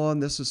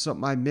Catalon. This is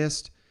something I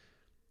missed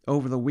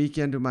over the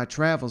weekend of my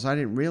travels. I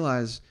didn't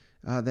realize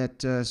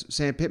that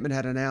Sam Pittman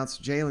had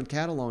announced Jalen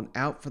Catalon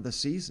out for the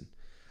season.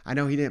 I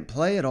know he didn't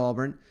play at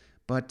Auburn,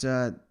 but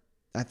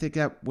I think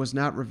that was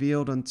not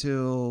revealed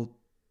until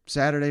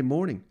Saturday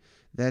morning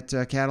that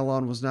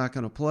Catalon was not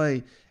going to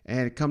play.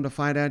 And come to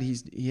find out,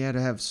 he had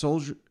to have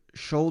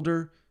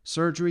shoulder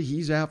surgery.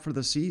 He's out for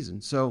the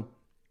season. So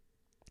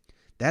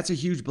that's a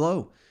huge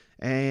blow.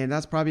 And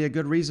that's probably a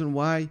good reason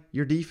why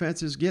your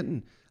defense is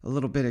getting a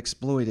little bit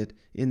exploited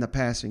in the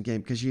passing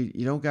game, because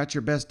you don't got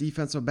your best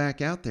defensive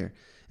back out there.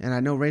 And I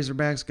know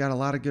Razorbacks got a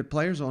lot of good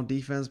players on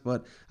defense,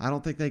 but I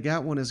don't think they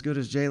got one as good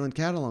as Jalen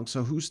Catalon.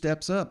 So who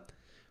steps up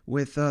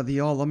with the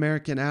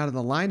All-American out of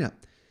the lineup?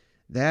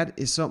 That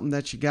is something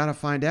that you got to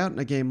find out in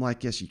a game like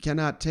this. You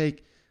cannot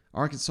take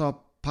Arkansas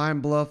Pine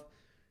Bluff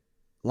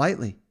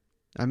lightly.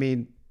 I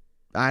mean,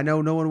 I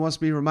know no one wants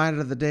to be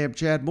reminded of the day of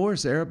Chad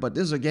Morris era, but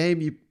this is a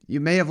game you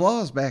may have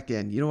lost back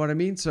in. You know what I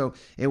mean? So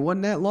it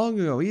wasn't that long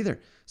ago either.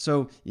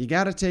 So you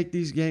got to take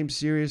these games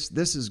serious.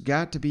 This has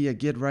got to be a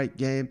get-right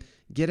game.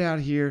 Get out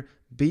here,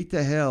 beat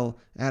the hell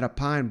out of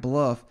Pine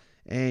Bluff,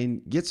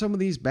 and get some of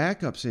these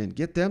backups in.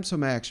 Get them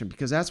some action,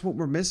 because that's what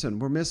we're missing.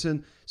 We're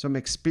missing some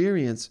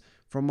experience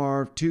from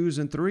our 2s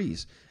and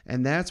 3s,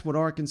 and that's what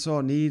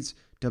Arkansas needs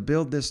to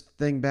build this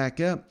thing back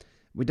up.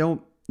 We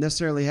don't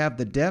necessarily have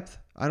the depth,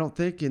 I don't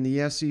think, in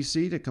the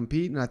SEC to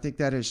compete, and I think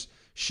that has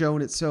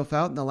shown itself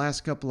out in the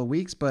last couple of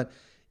weeks, but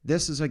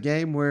this is a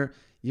game where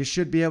you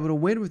should be able to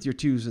win with your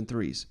 2s and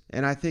 3s,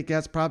 and I think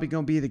that's probably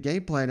going to be the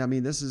game plan. I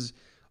mean, this is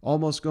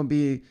almost going to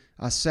be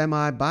a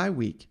semi-bye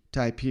week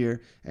type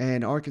here,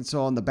 and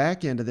Arkansas on the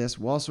back end of this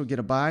will also get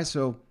a bye,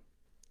 so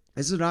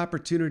this is an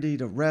opportunity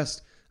to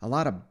rest a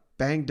lot of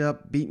banged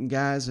up, beaten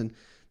guys, and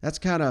that's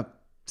kind of,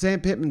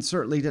 Sam Pittman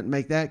certainly didn't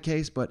make that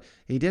case, but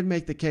he did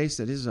make the case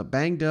that this is a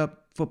banged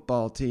up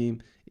football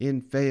team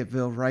in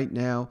Fayetteville right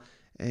now,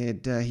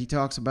 and he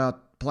talks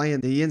about playing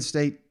the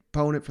in-state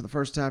opponent for the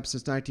first time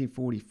since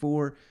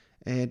 1944,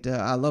 and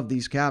I love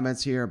these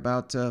comments here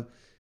about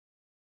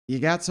you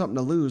got something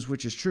to lose,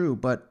 which is true,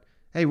 but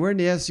hey, we're in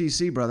the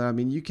SEC, brother. I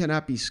mean, you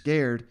cannot be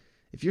scared.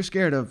 If you're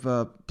scared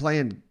of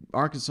playing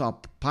Arkansas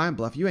Pine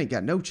Bluff, you ain't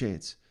got no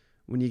chance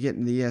when you get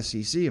in the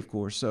SEC, of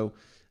course. So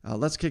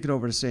let's kick it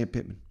over to Sam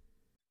Pittman.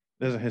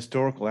 There's a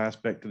historical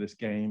aspect to this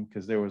game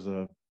because there was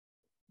a,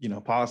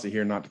 policy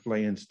here not to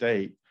play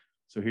in-state.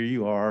 So here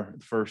you are,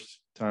 the first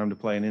time to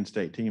play an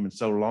in-state team in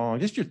so long.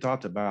 Just your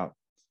thoughts about,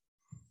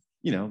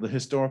 the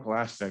historical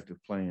aspect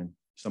of playing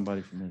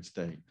somebody from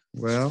in-state.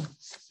 Well,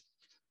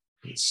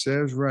 it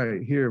says right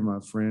here,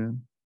 my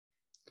friend,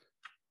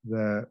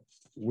 that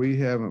we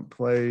haven't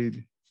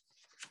played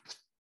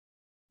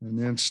an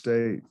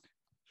in-state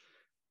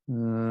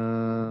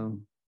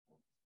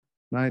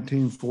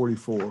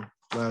 1944,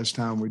 last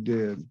time we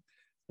did.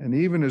 And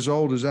even as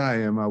old as I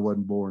am, I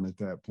wasn't born at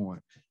that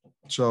point.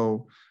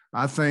 So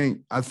I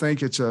think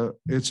it's a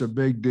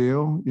big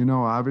deal.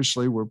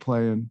 Obviously we're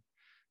playing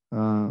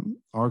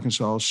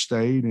Arkansas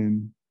State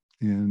in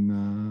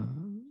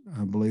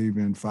I believe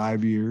in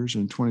 5 years,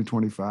 in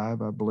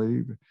 2025, I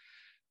believe.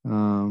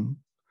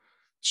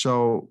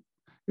 So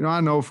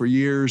I know for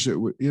years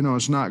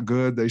it's not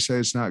good. They say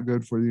it's not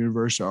good for the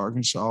University of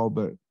Arkansas,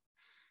 but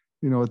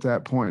at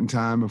that point in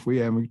time, if we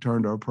haven't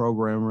turned our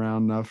program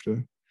around enough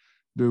to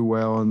do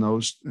well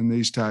in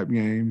these type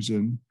games,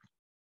 and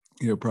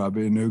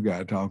probably a new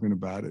guy talking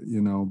about it,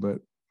 but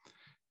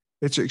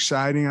it's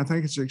exciting. I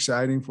think it's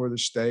exciting for the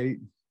state.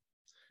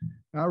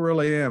 I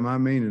really am. I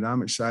mean it.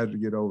 I'm excited to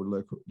get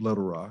over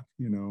Little Rock,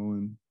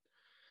 and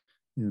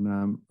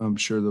I'm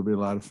sure there'll be a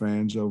lot of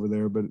fans over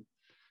there, but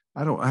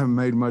I haven't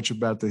made much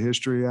about the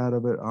history out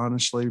of it,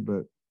 honestly,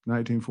 but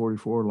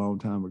 1944, a long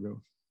time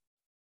ago.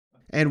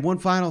 And one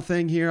final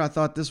thing here, I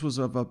thought this was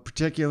of a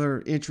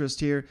particular interest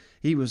here.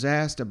 He was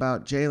asked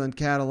about Jalen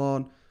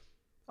Catalon.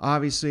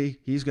 Obviously,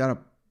 he's got a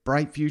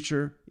bright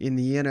future in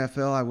the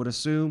NFL, I would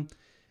assume.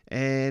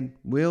 And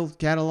will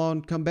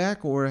Catalon come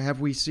back, or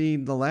have we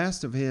seen the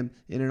last of him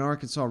in an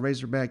Arkansas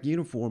Razorback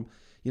uniform?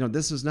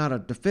 This is not a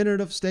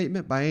definitive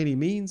statement by any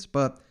means,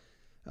 but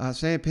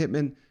Sam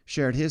Pittman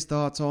shared his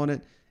thoughts on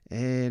it.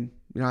 And,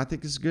 I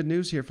think this is good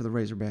news here for the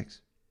Razorbacks.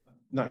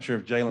 Not sure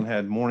if Jalen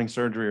had morning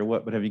surgery or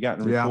what, but have you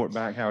gotten a report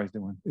back how he's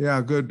doing?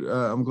 Yeah, good.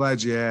 I'm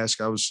glad you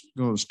asked. I was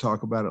going to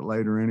talk about it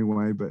later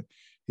anyway, but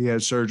he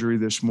had surgery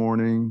this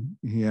morning.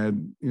 He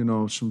had,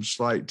 some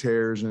slight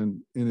tears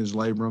in his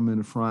labrum in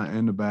the front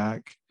and the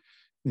back.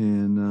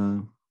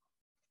 And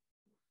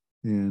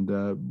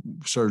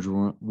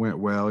surgery went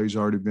well. He's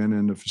already been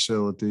in the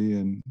facility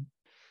and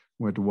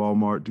went to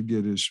Walmart to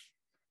get his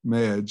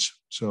meds.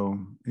 So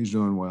he's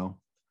doing well.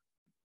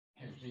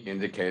 Has he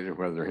indicated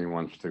whether he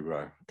wants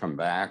to come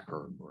back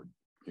or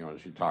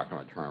is he talking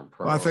about turning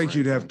pro? Well, I think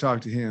you'd have to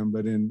talk to him,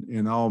 but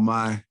in all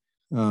my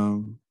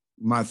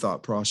my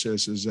thought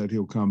process is that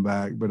he'll come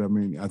back. But I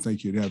mean, I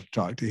think you'd have to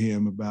talk to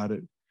him about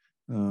it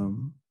a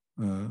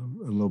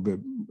little bit.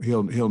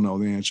 He'll know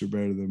the answer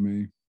better than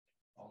me.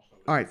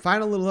 All right,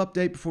 final little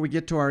update before we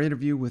get to our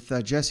interview with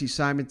Jesse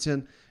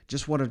Simonton.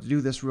 Just wanted to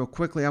do this real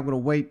quickly. I'm going to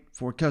wait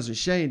for Cousin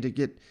Shane to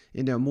get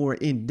into a more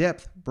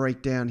in-depth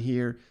breakdown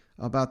here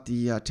about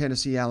the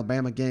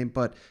Tennessee-Alabama game.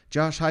 But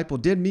Josh Heupel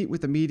did meet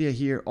with the media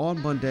here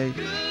on Monday.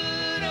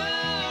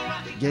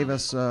 Gave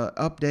us an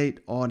update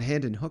on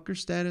Hendon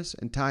Hooker's status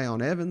and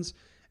Tyon Evans.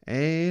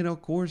 And,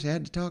 of course,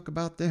 had to talk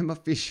about them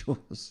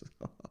officials.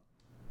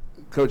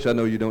 Coach, I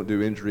know you don't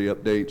do injury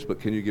updates, but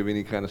can you give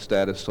any kind of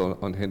status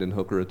on Hendon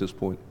Hooker at this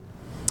point?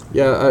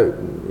 Yeah,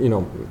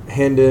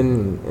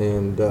 Hendon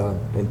and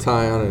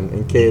Tyon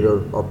and Kate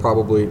are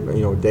probably,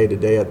 day to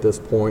day at this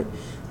point.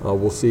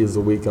 We'll see as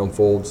the week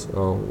unfolds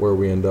where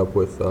we end up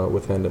with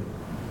Hendon.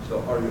 So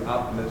are you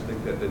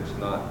optimistic that it's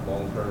not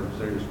long-term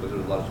serious? Because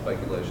there's a lot of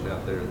speculation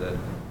out there that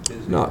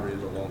his injury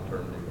is a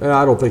long-term injury.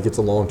 I don't think it's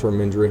a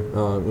long-term injury.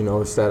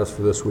 His status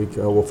for this week,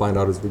 we'll find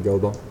out as we go,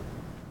 though.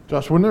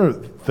 Josh, when there are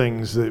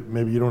things that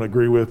maybe you don't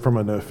agree with from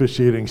an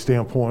officiating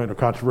standpoint or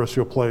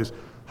controversial plays,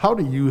 how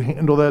do you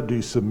handle that? Do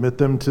you submit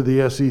them to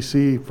the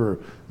SEC for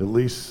at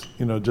least,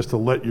 just to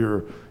let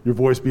your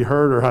voice be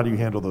heard, or how do you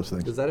handle those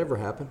things? Does that ever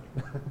happen?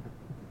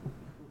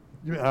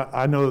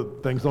 I know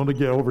things don't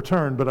get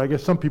overturned, but I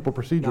guess some people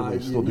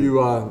procedurally still do.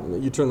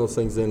 You turn those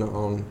things in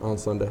on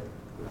Sunday.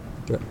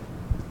 Yeah.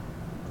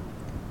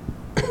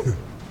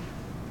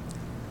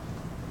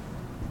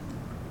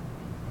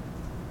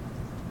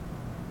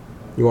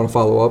 You want to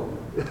follow up?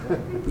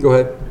 Go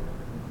ahead.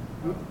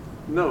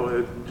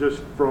 No,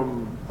 just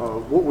from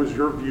what was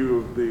your view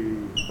of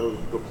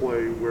the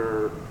play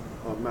where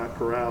Matt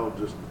Corral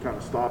just kind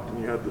of stopped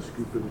and you had the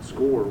scoop and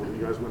score when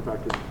you guys went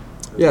back in?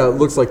 Yeah, it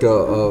looks like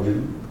a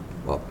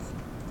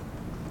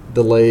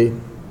delay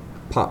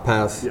pop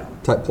pass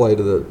type play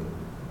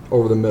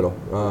over the middle.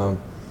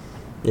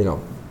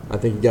 I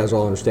think you guys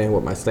all understand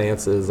what my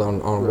stance is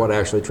on what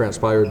actually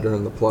transpired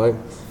during the play.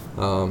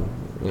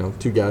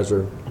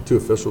 Two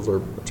officials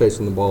are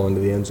chasing the ball into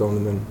the end zone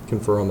and then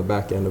confer on the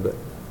back end of it.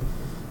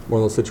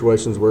 One of those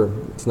situations where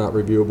it's not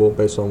reviewable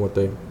based on what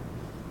they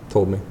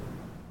told me.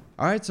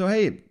 All right, so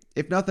hey,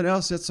 if nothing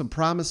else, that's some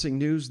promising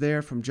news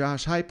there from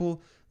Josh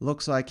Heupel.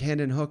 Looks like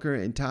Hendon Hooker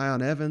and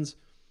Tyon Evans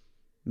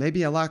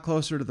maybe a lot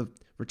closer to the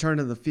return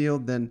to the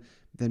field than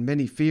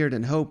many feared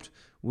and hoped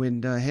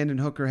when Hendon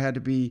Hooker had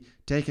to be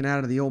taken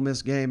out of the Ole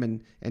Miss game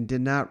and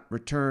did not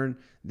return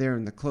there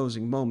in the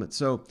closing moment.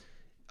 So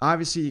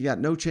obviously you got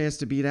no chance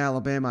to beat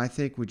Alabama, I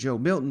think, with Joe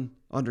Milton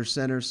under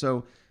center.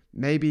 So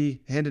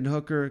maybe Hendon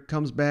Hooker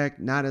comes back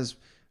not as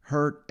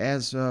hurt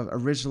as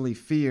originally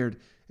feared,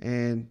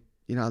 and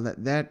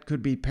that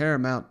could be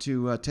paramount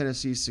to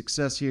Tennessee's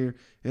success here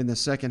in the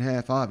second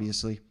half,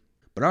 obviously.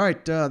 But all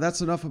right,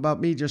 that's enough about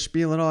me just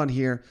spieling on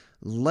here.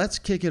 Let's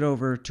kick it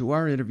over to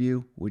our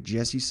interview with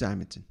Jesse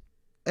Simonton.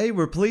 Hey,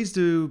 we're pleased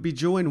to be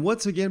joined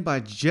once again by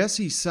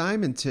Jesse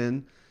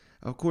Simonton.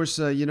 Of course,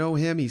 you know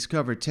him. He's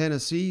covered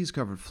Tennessee, he's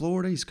covered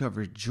Florida, he's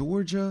covered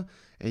Georgia,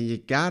 and you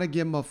got to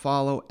give him a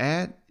follow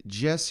at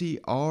Jesse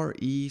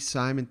R.E.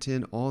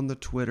 Simonton on the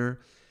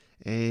Twitter.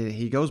 And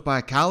he goes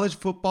by College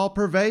Football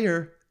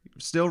Purveyor,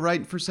 still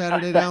writing for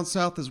Saturday Down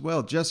South as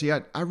well. Jesse,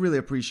 I really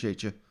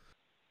appreciate you.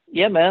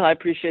 Yeah, man, I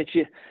appreciate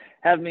you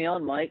having me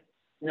on, Mike.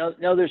 No,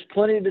 there's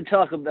plenty to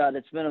talk about.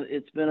 It's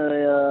been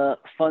a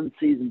fun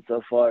season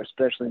so far,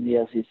 especially in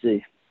the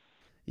SEC.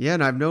 Yeah,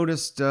 and I've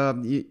noticed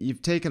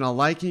you've taken a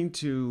liking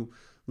to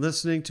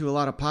listening to a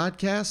lot of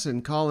podcasts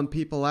and calling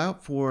people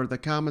out for the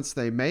comments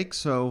they make.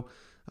 So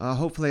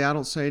hopefully I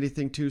don't say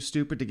anything too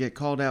stupid to get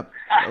called out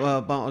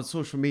on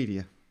social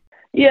media.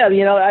 Yeah,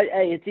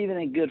 it's even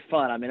in good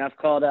fun. I mean, I've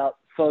called out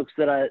folks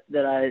that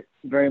I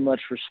very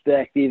much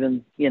respect,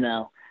 even,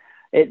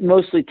 it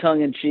mostly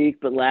tongue in cheek,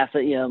 but laugh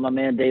at, my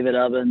man David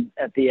Ubben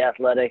at The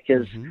Athletic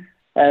has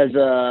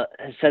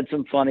said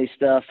some funny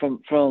stuff from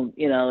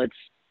it's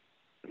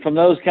from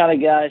those kind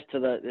of guys to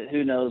the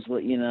who knows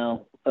what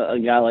a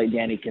guy like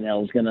Danny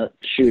Cannell is going to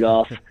shoot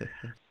off.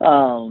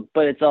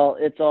 But it's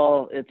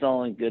all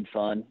in good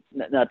fun.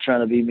 Not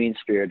trying to be mean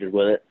spirited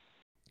with it.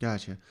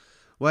 Gotcha.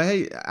 Well,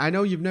 hey, I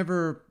know you've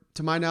never,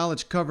 to my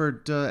knowledge,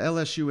 covered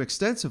LSU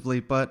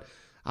extensively, but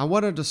I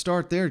wanted to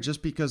start there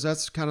just because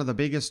that's kind of the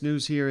biggest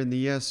news here in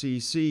the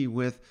SEC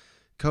with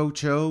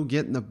Coach O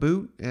getting the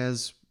boot,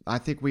 as I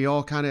think we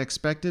all kind of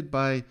expected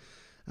by,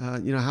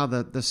 how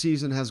the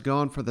season has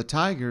gone for the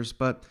Tigers.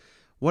 But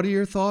what are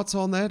your thoughts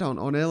on that, on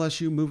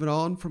LSU moving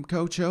on from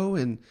Coach O,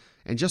 and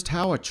just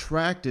how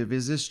attractive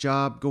is this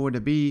job going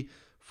to be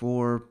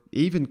for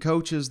even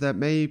coaches that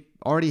may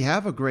already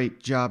have a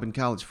great job in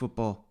college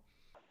football?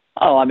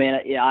 Oh, I mean,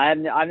 yeah,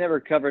 I've never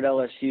covered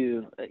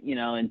LSU,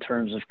 in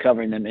terms of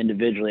covering them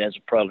individually as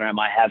a program.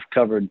 I have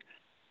covered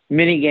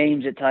many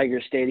games at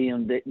Tiger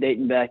Stadium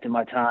dating back to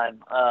my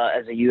time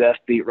as a UF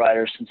beat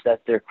writer, since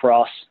that's their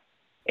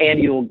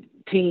cross-annual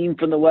team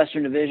from the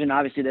Western Division.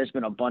 Obviously, there's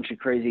been a bunch of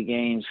crazy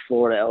games,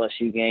 Florida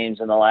LSU games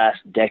in the last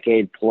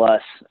decade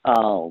plus.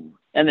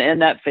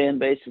 And that fan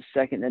base is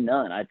second to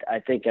none. I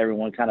think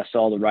everyone kind of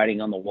saw the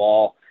writing on the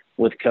wall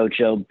with Coach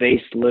O,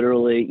 based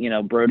literally,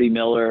 Brody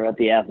Miller at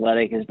The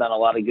Athletic has done a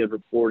lot of good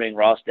reporting.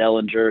 Ross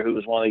Dellinger, who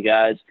was one of the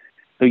guys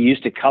who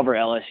used to cover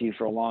LSU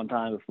for a long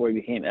time before he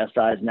became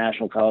SI's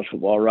national college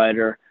football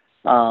writer,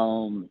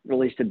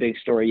 released a big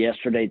story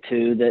yesterday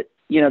too that,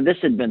 this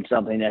had been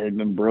something that had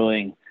been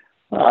brewing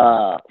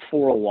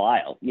for a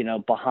while,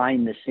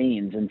 behind the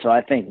scenes. And so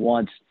I think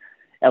once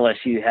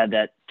LSU had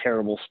that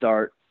terrible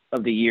start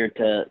of the year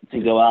to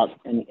go out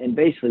and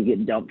basically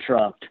get dump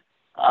trucked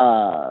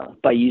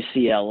by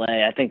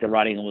UCLA, I think the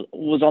writing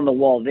was on the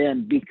wall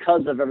then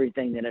because of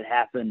everything that had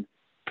happened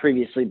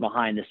previously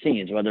behind the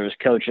scenes, whether it was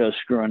Coach O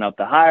screwing up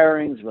the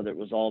hirings, whether it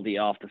was all the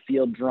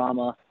off-the-field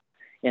drama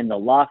in the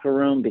locker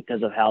room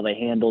because of how they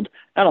handled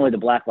not only the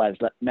Black Lives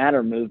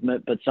Matter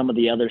movement, but some of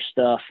the other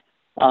stuff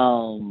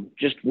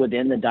just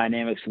within the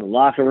dynamics of the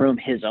locker room,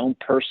 his own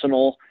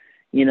personal,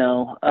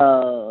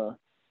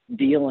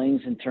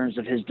 dealings in terms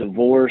of his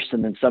divorce,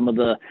 and then some of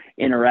the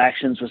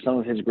interactions with some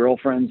of his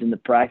girlfriends and the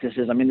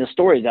practices. I mean, the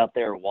stories out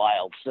there are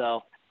wild.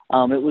 So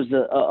it was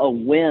a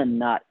win,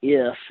 not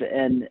if.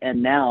 And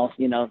now,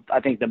 I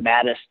think the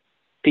maddest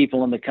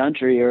people in the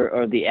country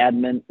are the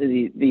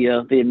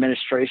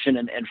administration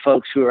and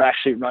folks who are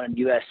actually running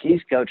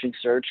USC's coaching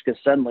search, because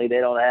suddenly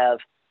they don't have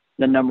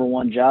the number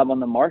one job on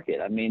the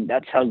market. I mean,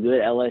 that's how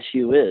good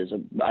LSU is.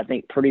 I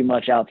think pretty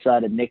much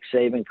outside of Nick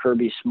Saban,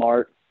 Kirby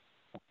Smart,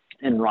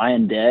 and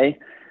Ryan Day.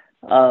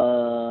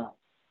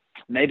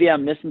 Maybe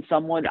I'm missing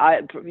someone. I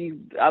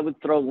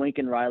would throw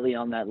Lincoln Riley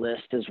on that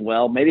list as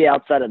well. Maybe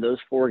outside of those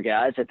four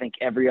guys, I think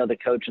every other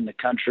coach in the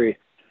country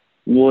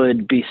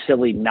would be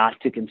silly not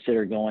to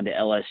consider going to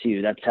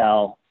LSU. That's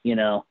how,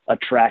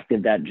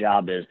 attractive that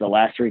job is. The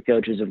last three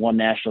coaches have won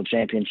national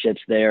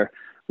championships there.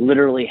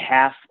 Literally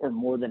half or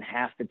more than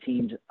half the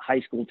teams,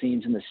 high school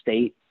teams in the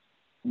state,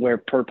 wear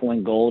purple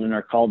and gold and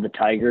are called the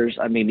Tigers.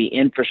 I mean, the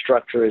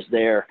infrastructure is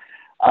there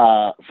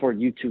for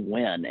you to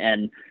win.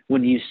 And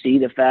when you see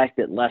the fact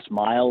that Les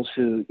Miles,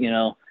 who,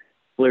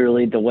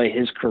 clearly the way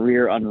his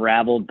career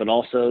unraveled, but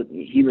also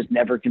he was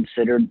never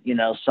considered,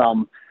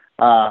 some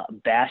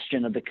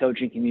bastion of the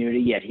coaching community,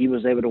 yet he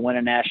was able to win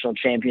a national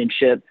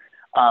championship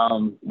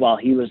while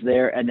he was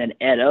there. And then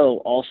Ed O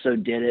also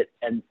did it.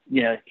 And,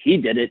 he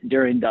did it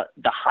during the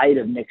height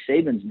of Nick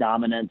Saban's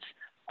dominance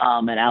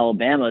at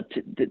Alabama.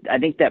 I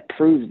think that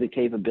proves the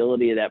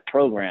capability of that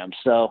program.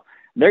 So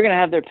they're going to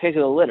have their pick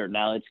of the litter.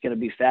 Now, it's going to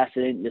be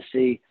fascinating to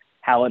see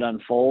how it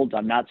unfolds.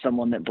 I'm not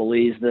someone that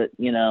believes that,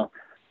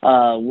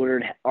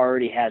 Woodard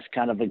already has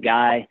kind of a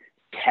guy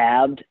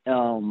tabbed.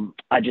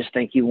 I just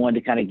think he wanted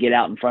to kind of get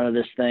out in front of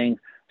this thing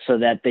so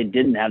that they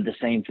didn't have the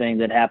same thing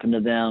that happened to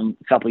them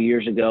a couple of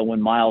years ago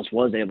when Miles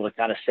was able to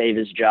kind of save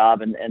his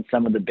job, and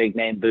some of the big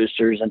name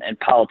boosters and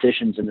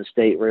politicians in the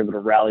state were able to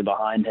rally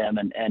behind him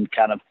and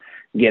kind of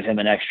give him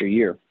an extra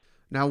year.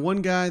 Now,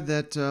 one guy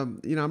that,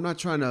 I'm not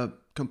trying to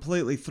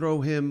completely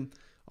throw him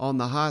on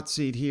the hot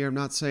seat here. I'm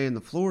not saying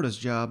the Florida's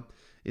job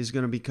is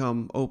going to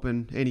become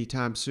open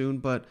anytime soon,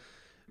 but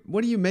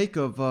what do you make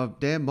of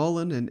Dan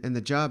Mullen and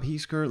the job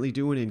he's currently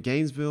doing in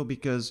Gainesville?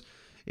 Because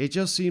it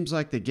just seems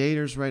like the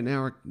Gators right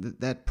now,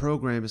 that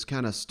program is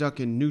kind of stuck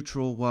in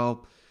neutral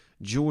while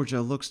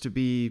Georgia looks to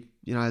be,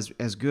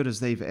 as good as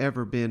they've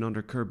ever been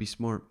under Kirby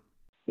Smart.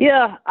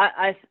 Yeah,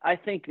 I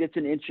think it's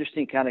an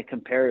interesting kind of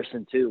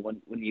comparison too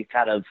when you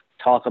kind of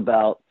talk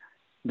about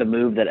the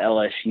move that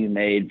LSU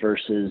made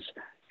versus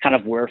kind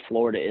of where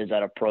Florida is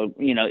at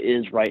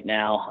is right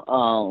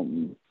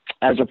now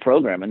as a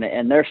program,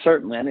 and they're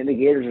certainly, I think the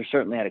Gators are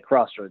certainly at a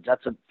crossroads.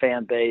 That's a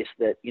fan base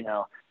that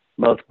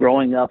both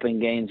growing up in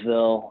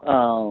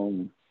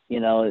Gainesville,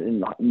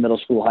 in middle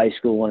school, high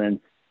school, and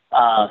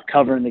then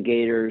covering the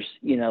Gators,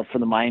 for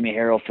the Miami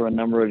Herald for a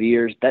number of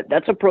years.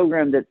 That's a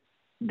program that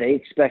they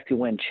expect to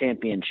win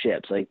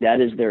championships. Like,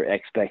 that is their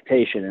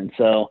expectation. And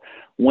so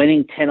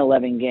winning 10,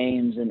 11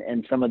 games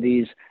and some of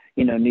these,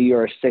 New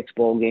Year's Six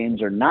bowl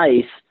games are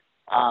nice,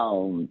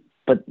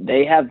 but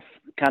they have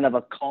kind of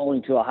a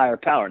calling to a higher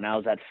power. Now,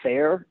 is that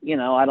fair?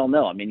 I don't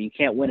know. I mean, you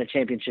can't win a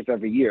championship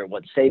every year.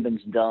 What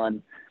Saban's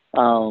done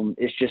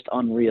is just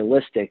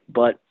unrealistic.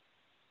 But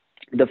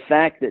the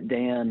fact that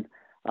Dan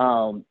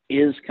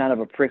is kind of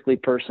a prickly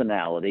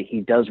personality.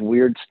 He does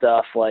weird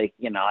stuff like,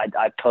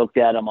 I poked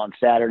at him on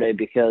Saturday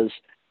because,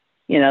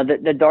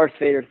 the Darth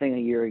Vader thing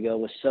a year ago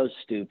was so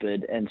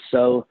stupid and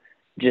so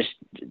just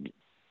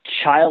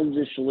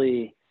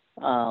childishly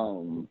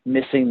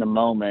missing the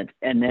moment.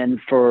 And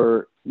then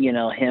for,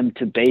 him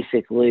to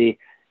basically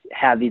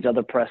have these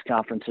other press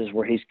conferences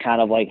where he's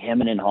kind of like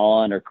hemming and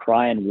hawing or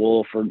crying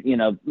wolf or,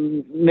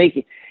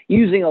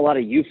 using a lot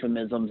of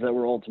euphemisms that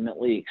were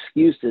ultimately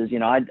excuses.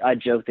 I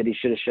joked that he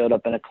should have showed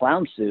up in a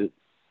clown suit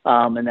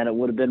and that it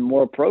would have been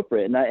more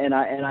appropriate. And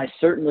I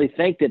certainly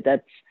think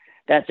that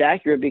that's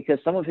accurate because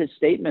some of his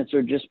statements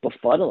are just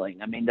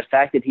befuddling. I mean, the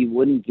fact that he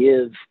wouldn't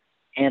give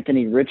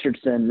Anthony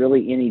Richardson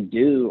really any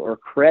due or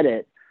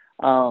credit,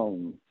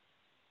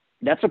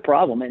 that's a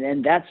problem.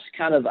 And that's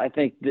kind of, I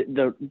think,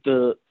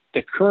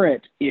 the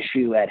current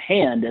issue at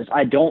hand is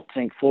I don't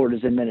think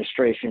Florida's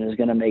administration is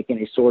going to make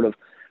any sort of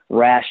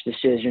rash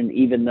decision,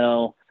 even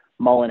though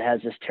Mullen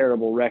has this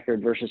terrible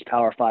record versus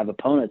Power 5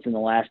 opponents in the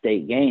last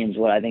 8 games.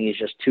 What I think is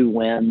just 2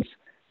 wins,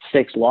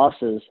 6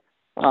 losses.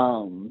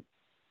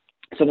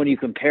 So when you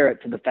compare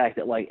it to the fact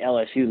that like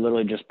LSU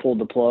literally just pulled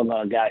the plug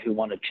on a guy who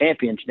won a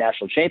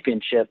national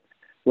championship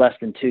less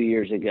than 2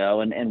 years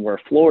ago, and where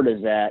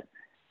Florida's at,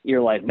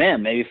 you're like,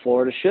 man, maybe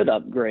Florida should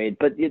upgrade.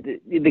 But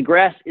the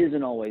grass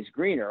isn't always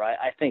greener.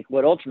 I think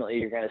what ultimately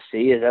you're going to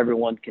see is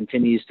everyone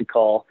continues to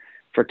call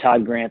for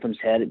Todd Grantham's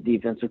head at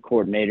defensive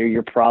coordinator.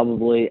 You're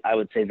probably, I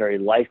would say, very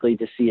likely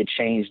to see a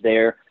change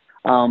there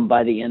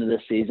by the end of the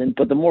season.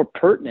 But the more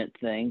pertinent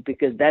thing,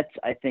 because that's,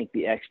 I think,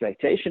 the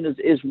expectation,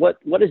 is what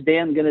is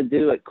Dan going to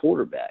do at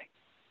quarterback?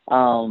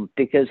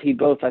 Because he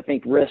both, I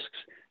think, risks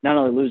not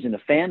only losing the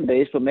fan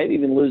base, but maybe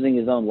even losing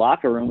his own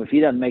locker room if he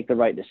doesn't make the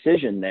right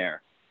decision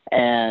there.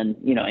 And,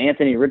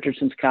 Anthony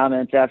Richardson's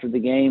comments after the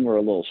game were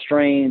a little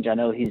strange. I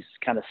know he's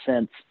kind of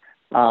since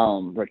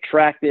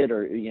retracted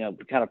or,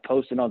 kind of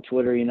posted on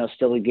Twitter,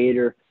 still a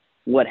Gator,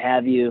 what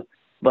have you.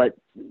 But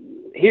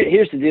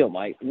here's the deal,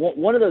 Mike.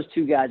 One of those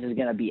 2 guys is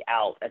going to be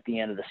out at the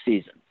end of the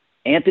season,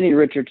 Anthony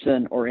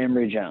Richardson or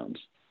Emory Jones.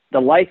 The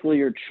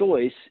likelier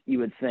choice, you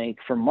would think,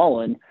 for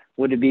Mullen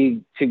would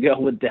be to go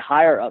with the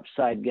higher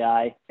upside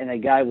guy and a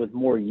guy with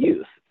more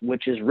youth,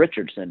 which is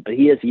Richardson. But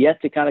he has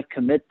yet to kind of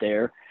commit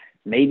there.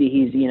 Maybe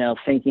he's,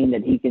 thinking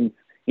that he can,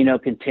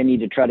 continue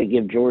to try to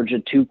give Georgia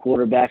 2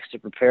 quarterbacks to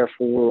prepare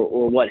for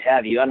or what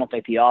have you. I don't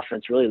think the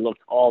offense really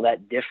looked all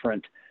that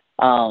different.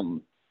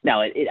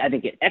 Now, I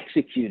think it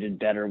executed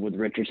better with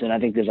Richardson. I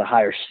think there's a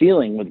higher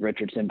ceiling with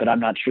Richardson, but I'm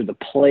not sure the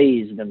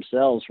plays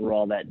themselves were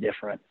all that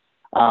different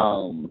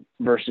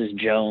versus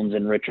Jones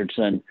and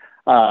Richardson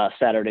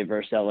Saturday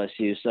versus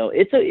LSU. So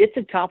it's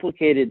a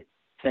complicated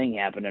thing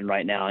happening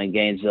right now in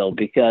Gainesville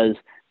because,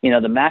 the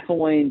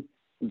McElwain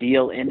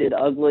deal ended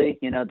ugly.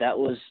 That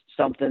was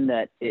something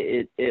that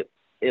it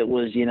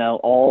was,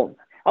 all,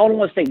 I don't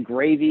want to say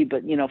gravy,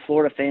 but,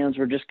 Florida fans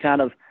were just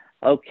kind of,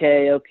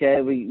 okay.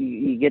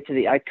 You get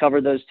to I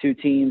covered those 2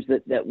 teams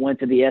that went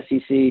to the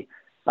SEC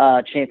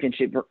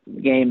championship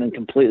game and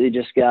completely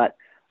just got,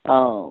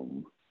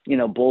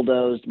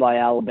 bulldozed by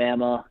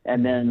Alabama.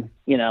 And then,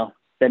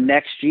 the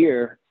next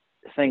year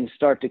things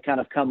start to kind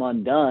of come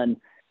undone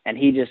and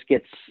he just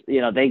gets,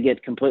 they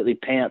get completely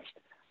pantsed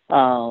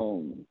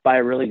by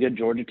a really good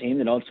Georgia team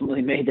that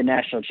ultimately made the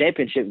national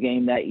championship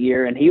game that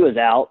year, and he was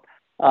out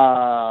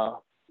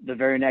the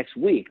very next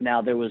week.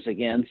 Now, there was,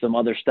 again, some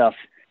other stuff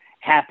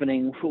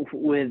happening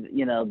with,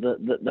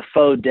 the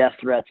faux death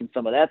threats and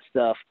some of that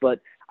stuff, but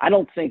I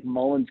don't think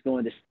Mullen's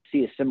going to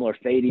see a similar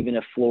fate even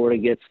if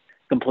Florida gets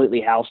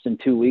completely housed in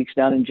 2 weeks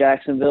down in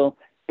Jacksonville.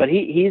 But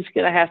he's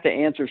going to have to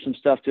answer some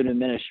stuff to an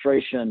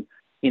administration,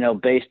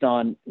 based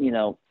on,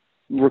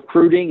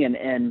 recruiting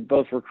and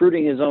both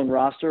recruiting his own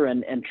roster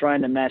and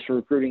trying to match the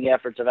recruiting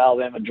efforts of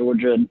Alabama,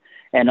 Georgia,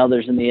 and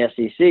others in the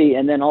SEC.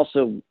 And then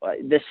also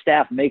this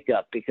staff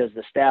makeup, because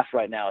the staff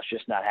right now is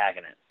just not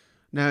hacking it.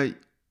 Now,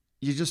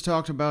 you just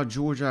talked about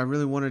Georgia. I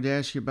really wanted to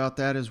ask you about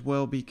that as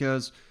well,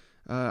 because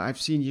I've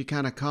seen you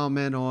kind of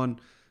comment on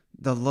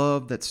the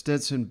love that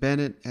Stetson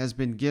Bennett has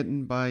been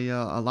getting by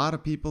a lot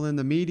of people in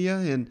the media.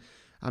 And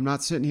I'm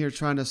not sitting here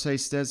trying to say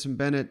Stetson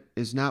Bennett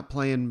is not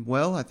playing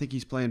well. I think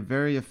he's playing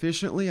very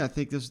efficiently. I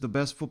think this is the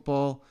best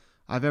football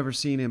I've ever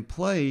seen him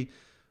play.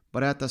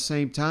 But at the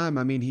same time,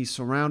 I mean, he's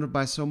surrounded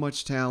by so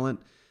much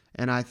talent.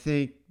 And I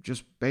think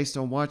just based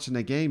on watching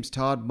the games,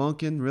 Todd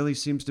Monken really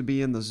seems to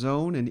be in the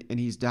zone, and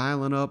he's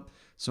dialing up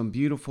some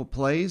beautiful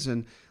plays.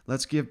 And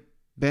let's give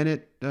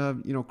Bennett,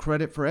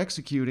 credit for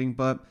executing.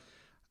 But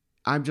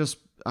I'm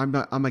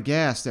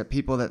aghast at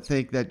people that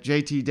think that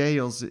JT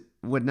Daniels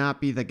would not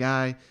be the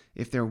guy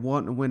if they're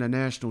wanting to win a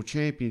national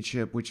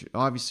championship, which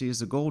obviously is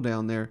the goal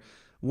down there.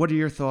 What are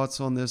your thoughts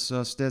on this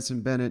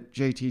Stetson Bennett,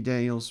 JT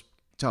Daniels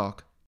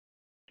talk?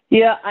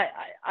 Yeah,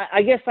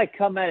 I guess I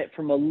come at it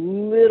from a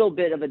little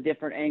bit of a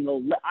different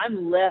angle.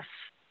 I'm less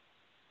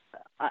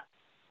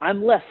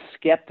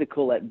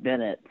skeptical at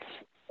Bennett's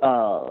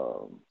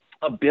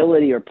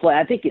ability or play.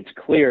 I think it's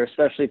clear,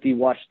 especially if you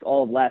watched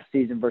all of last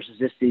season versus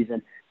this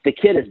season, the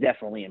kid has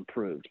definitely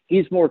improved.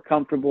 He's more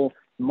comfortable.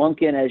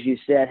 Monken, as you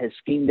said, has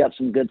schemed up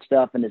some good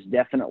stuff and is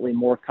definitely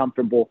more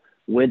comfortable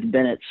with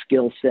Bennett's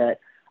skill set.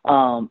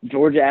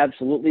 Georgia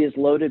absolutely is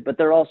loaded, but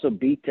they're also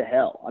beat to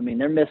hell. I mean,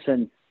 they're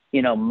missing,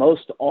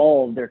 most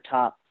all of their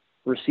top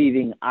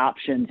receiving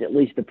options, at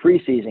least the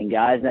preseason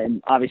guys.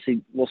 And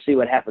obviously we'll see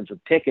what happens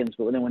with Pickens,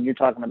 but then when you're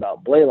talking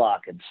about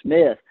Blaylock and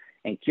Smith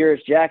and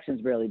Curious Jackson's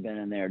barely been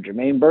in there,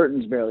 Jermaine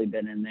Burton's barely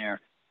been in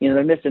there,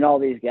 they're missing all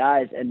these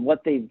guys, and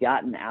what they've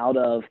gotten out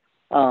of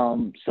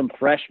some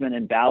freshmen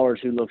and Bowers,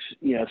 who looks,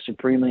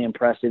 supremely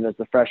impressive as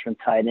the freshman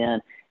tight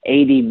end.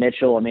 A.D.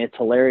 Mitchell, I mean, it's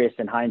hilarious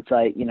in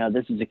hindsight.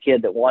 This is a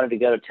kid that wanted to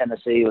go to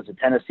Tennessee, was a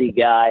Tennessee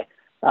guy,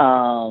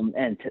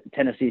 and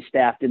Tennessee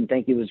staff didn't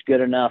think he was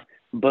good enough.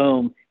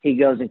 Boom, he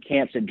goes and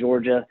camps at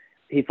Georgia.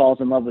 He falls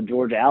in love with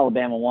Georgia.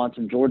 Alabama wants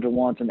him. Georgia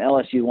wants him.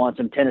 LSU wants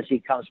him. Tennessee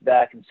comes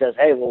back and says,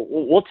 hey,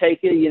 we'll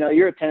take you.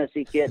 You're a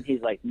Tennessee kid. And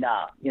he's like,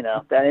 nah,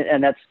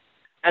 and that's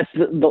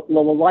the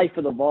life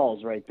of the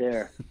Vols right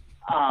there.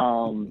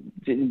 To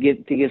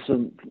give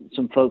some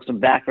folks some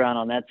background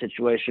on that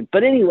situation.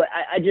 But anyway,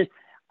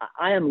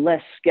 I am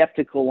less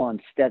skeptical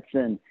on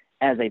Stetson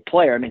as a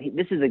player. I mean,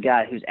 this is a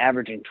guy who's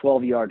averaging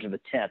 12 yards of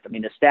attempt. I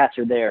mean, the stats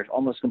are there,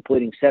 almost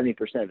completing 70%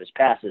 of his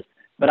passes.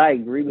 But I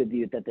agree with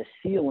you that the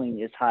ceiling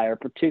is higher,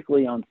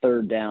 particularly on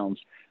third downs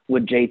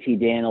with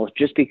JT Daniels,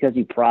 just because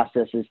he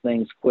processes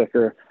things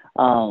quicker.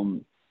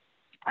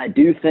 I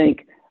do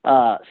think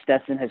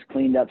Stetson has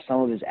cleaned up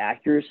some of his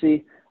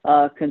accuracy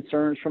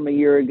concerns from a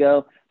year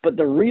ago. But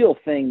the real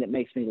thing that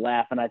makes me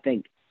laugh, and I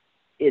think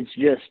it's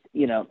just,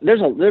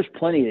 there's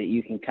plenty that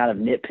you can kind of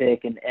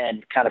nitpick and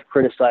kind of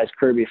criticize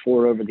Kirby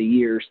for over the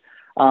years.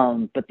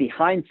 But the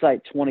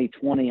hindsight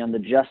 2020 on the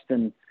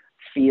Justin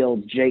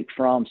Fields, Jake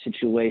Fromm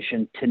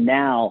situation to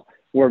now,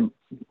 where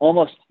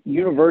almost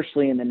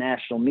universally in the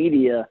national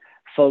media,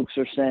 folks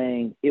are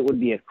saying it would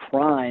be a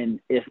crime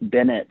if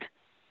Bennett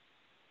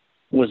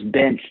was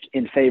benched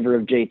in favor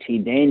of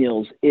JT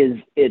Daniels,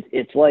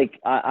 it's like,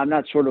 I'm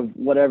not sort of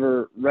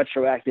whatever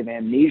retroactive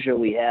amnesia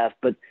we have,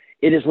 but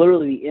it is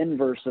literally the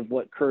inverse of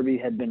what Kirby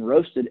has been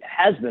roasted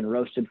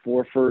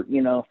for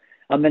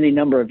a many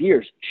number of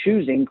years,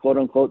 choosing, quote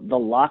unquote, the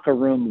locker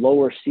room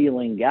lower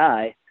ceiling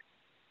guy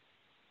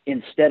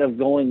instead of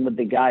going with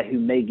the guy who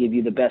may give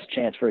you the best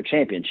chance for a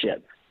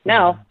championship.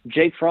 Now,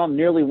 Jake Fromm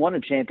nearly won a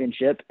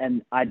championship,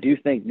 and I do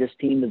think this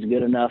team is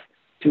good enough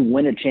to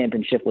win a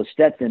championship with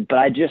Stetson, but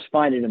I just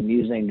find it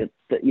amusing that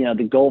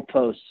the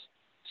goalposts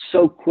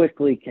so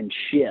quickly can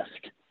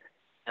shift,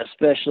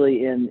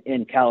 especially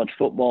in college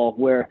football,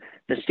 where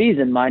the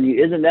season, mind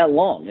you, isn't that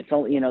long. It's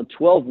only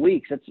 12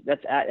 weeks.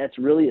 That's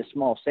really a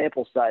small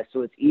sample size,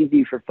 so it's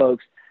easy for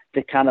folks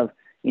to kind of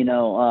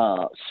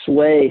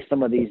sway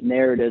some of these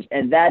narratives,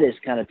 and that is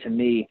kind of, to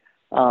me,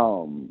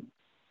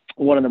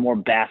 one of the more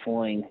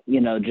baffling,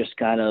 just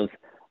kind of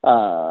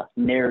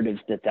narratives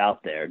that's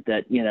out there,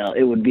 that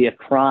it would be a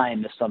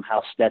crime if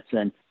somehow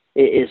Stetson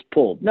is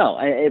pulled. No,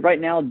 right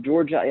now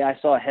Georgia, I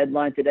saw a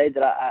headline today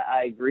that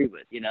I agree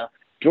with.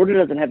 Georgia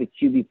doesn't have a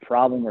QB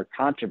problem or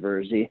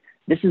controversy.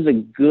 This is a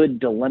good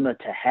dilemma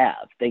to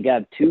have. They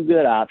got two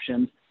good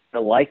options. The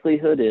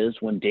likelihood is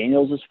when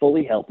Daniels is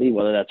fully healthy,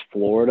 whether that's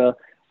Florida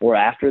or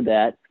after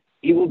that,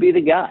 he will be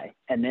the guy.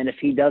 And then if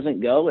he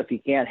doesn't go, if he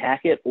can't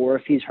hack it, or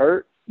if he's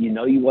hurt, You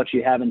know what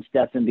you have in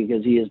Stetson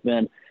because he has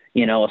been,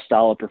 a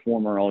solid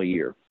performer all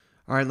year.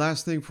 All right,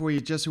 last thing for you,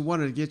 Jesse.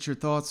 Wanted to get your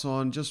thoughts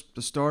on just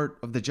the start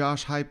of the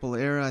Josh Heupel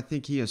era. I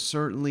think he has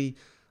certainly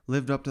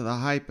lived up to the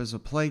hype as a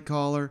play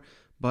caller,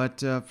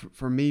 but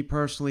for me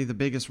personally, the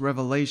biggest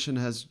revelation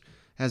has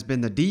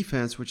been the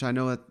defense, which I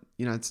know that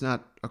it's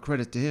not a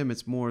credit to him.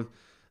 It's more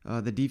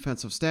the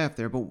defensive staff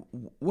there. But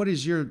what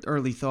is your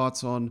early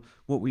thoughts on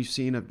what we've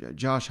seen of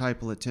Josh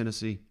Heupel at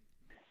Tennessee?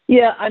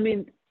 Yeah, I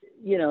mean,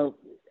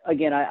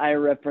 again, I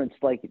referenced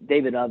like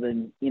David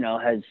Oven,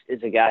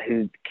 is a guy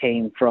who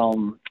came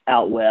from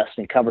out west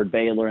and covered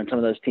Baylor and some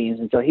of those teams,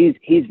 and so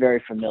he's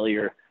very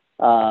familiar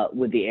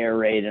with the air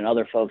raid and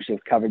other folks who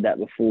have covered that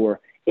before.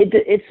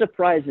 It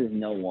surprises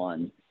no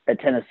one that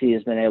Tennessee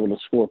has been able to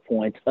score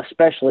points,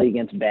 especially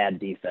against bad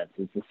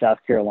defenses, the South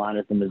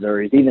Carolinas, the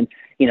Missouris, even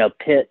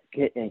Pitt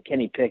and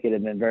Kenny Pickett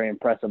have been very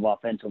impressive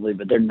offensively,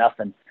 but they're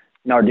nothing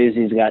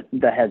Narduzzi's got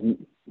that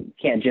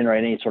can't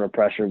generate any sort of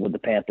pressure with the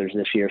Panthers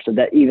this year. So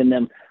that even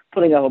them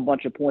putting up a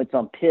bunch of points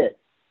on Pitt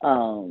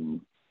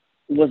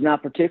was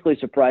not particularly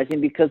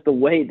surprising because the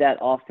way that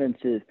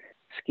offensive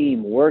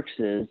scheme works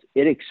is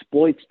it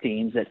exploits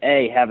teams that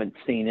A, haven't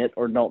seen it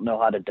or don't know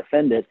how to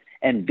defend it,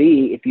 and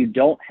B, if you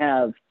don't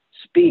have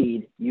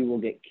speed, you will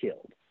get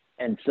killed.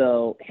 And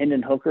so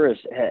Hendon Hooker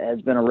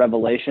has been a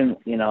revelation.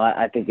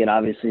 I think it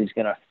obviously is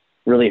going to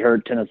really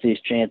hurt Tennessee's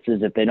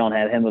chances if they don't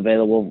have him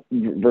available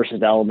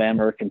versus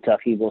Alabama or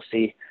Kentucky. We'll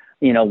see,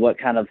 what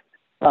kind of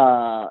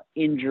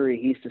injury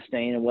he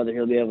sustained and whether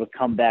he'll be able to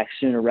come back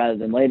sooner rather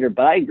than later.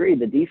 But I agree,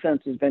 the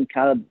defense has been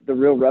kind of the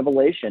real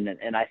revelation,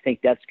 and I think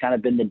that's kind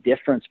of been the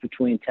difference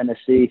between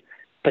Tennessee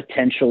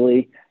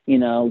potentially,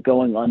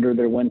 going under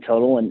their win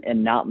total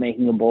and not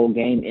making a bowl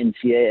game,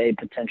 NCAA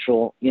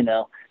potential,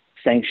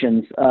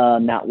 sanctions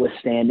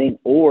notwithstanding,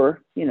 or,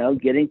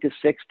 getting to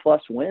 6+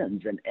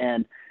 wins.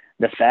 And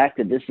the fact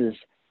that this is,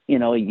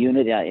 a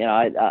unit,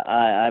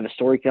 I have a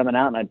story coming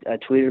out, and I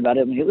tweeted about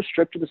it. When he was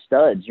stripped to the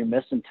studs, you're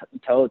missing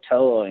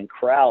Toa and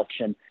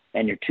Crouch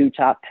and your two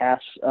top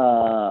pass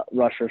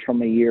rushers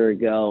from a year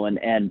ago,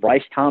 and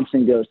Bryce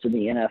Thompson goes to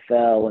the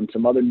NFL, and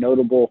some other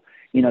notable,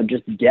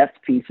 just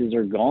depth pieces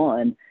are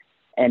gone.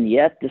 And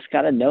yet this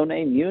kind of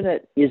no-name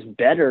unit is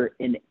better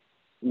in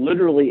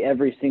literally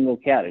every single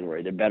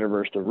category. They're better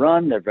versus the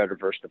run. They're better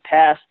versus the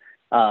pass.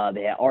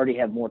 They already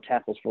have more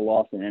tackles for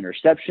loss and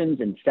interceptions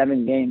in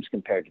 7 games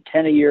compared to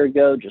 10 a year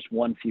ago, just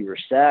 1 fewer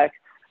sack.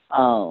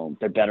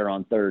 They're better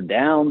on third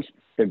downs.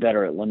 They're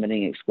better at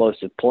limiting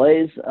explosive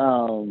plays.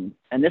 And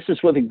this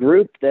is with a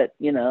group that,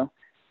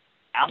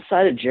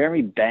 outside of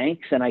Jeremy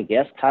Banks and I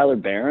guess Tyler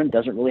Barron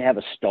doesn't really have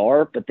a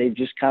star, but they've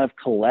just kind of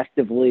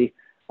collectively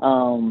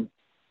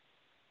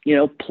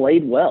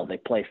played well. They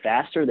play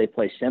faster. They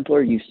play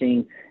simpler. You've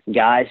seen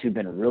guys who've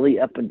been really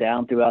up and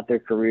down throughout their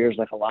careers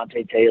like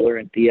Alontae Taylor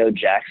and Theo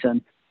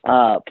Jackson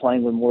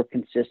playing with more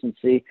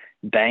consistency.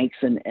 Banks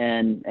and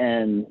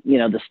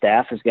the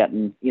staff has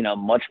gotten,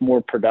 much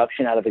more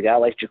production out of a guy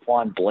like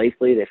Jaquan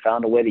Blakely. They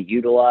found a way to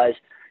utilize,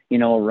 a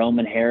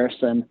Roman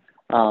Harrison.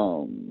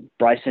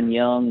 Bryson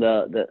Young,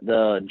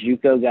 the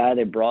JUCO guy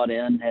they brought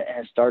in,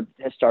 has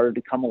started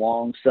to come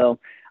along. So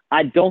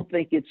I don't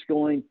think it's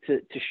going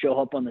to show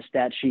up on the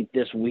stat sheet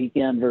this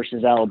weekend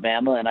versus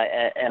Alabama, and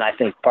I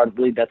think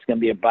partly that's going to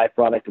be a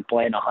byproduct of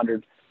playing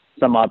 100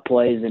 some odd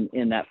plays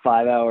in that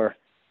 5-hour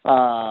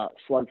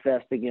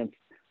slugfest against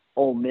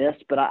Ole Miss.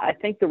 But I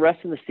think the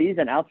rest of the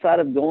season, outside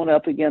of going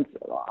up against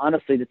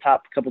honestly the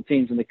top couple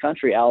teams in the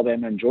country,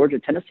 Alabama and Georgia,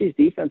 Tennessee's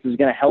defense is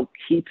going to help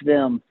keep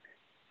them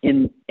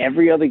in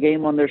every other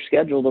game on their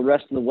schedule the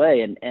rest of the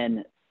way,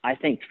 and I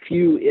think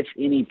few, if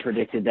any,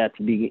 predicted that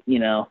to be,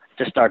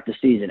 to start the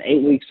season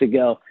 8 weeks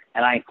ago.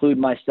 And I include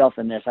myself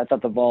in this. I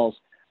thought the Vols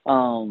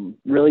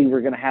really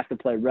were going to have to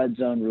play red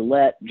zone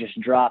roulette, just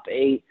drop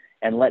 8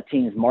 and let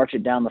teams march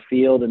it down the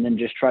field, and then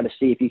just try to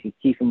see if you could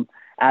keep them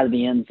out of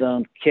the end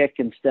zone, kick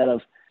instead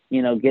of,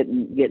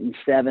 getting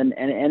 7.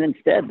 And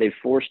instead they've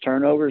forced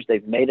turnovers.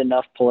 They've made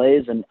enough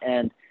plays,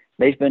 and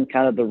they've been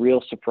kind of the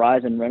real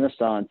surprise and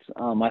renaissance,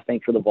 I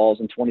think, for the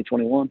Vols in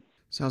 2021.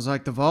 Sounds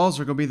like the Vols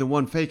are going to be the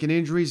one faking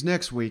injuries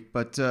next week.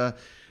 But,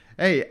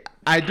 hey,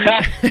 I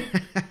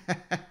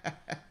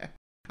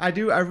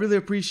really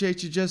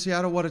appreciate you, Jesse.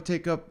 I don't want to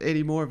take up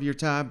any more of your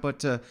time.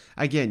 But,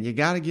 again, you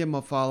got to give him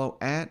a follow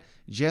at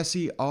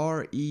Jesse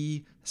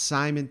R.E.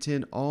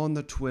 Simonton on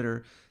the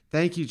Twitter.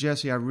 Thank you,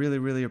 Jesse. I really,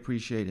 really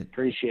appreciate it.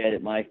 Appreciate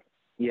it, Mike.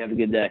 You have a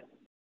good day.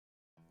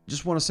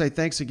 Just want to say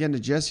thanks again to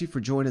Jesse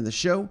for joining the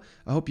show.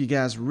 I hope you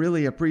guys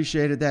really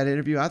appreciated that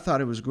interview. I thought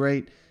it was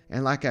great.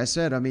 And like I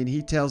said, I mean,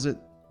 he tells it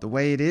the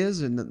way it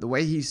is and the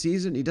way he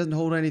sees it. He doesn't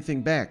hold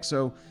anything back.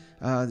 So,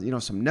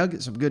 some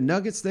good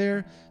nuggets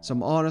there,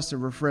 some honest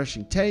and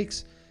refreshing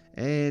takes.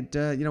 And,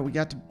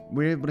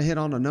 we're able to hit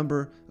on a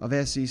number of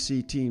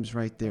SEC teams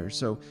right there.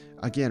 So,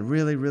 again,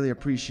 really, really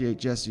appreciate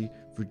Jesse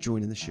for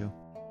joining the show.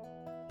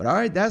 But all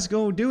right, that's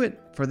going to do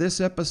it for this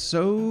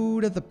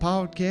episode of the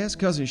podcast.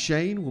 Cousin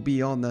Shane will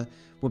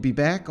be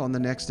back on the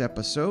next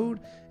episode,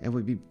 and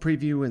we'll be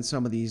previewing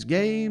some of these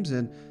games,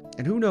 and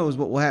who knows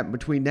what will happen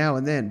between now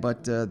and then.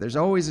 But there's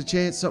always a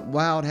chance something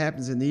wild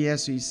happens in the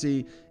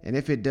SEC, and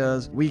if it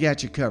does, we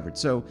got you covered.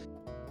 So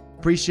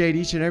appreciate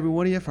each and every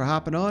one of you for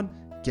hopping on.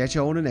 Catch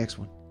you on the next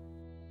one.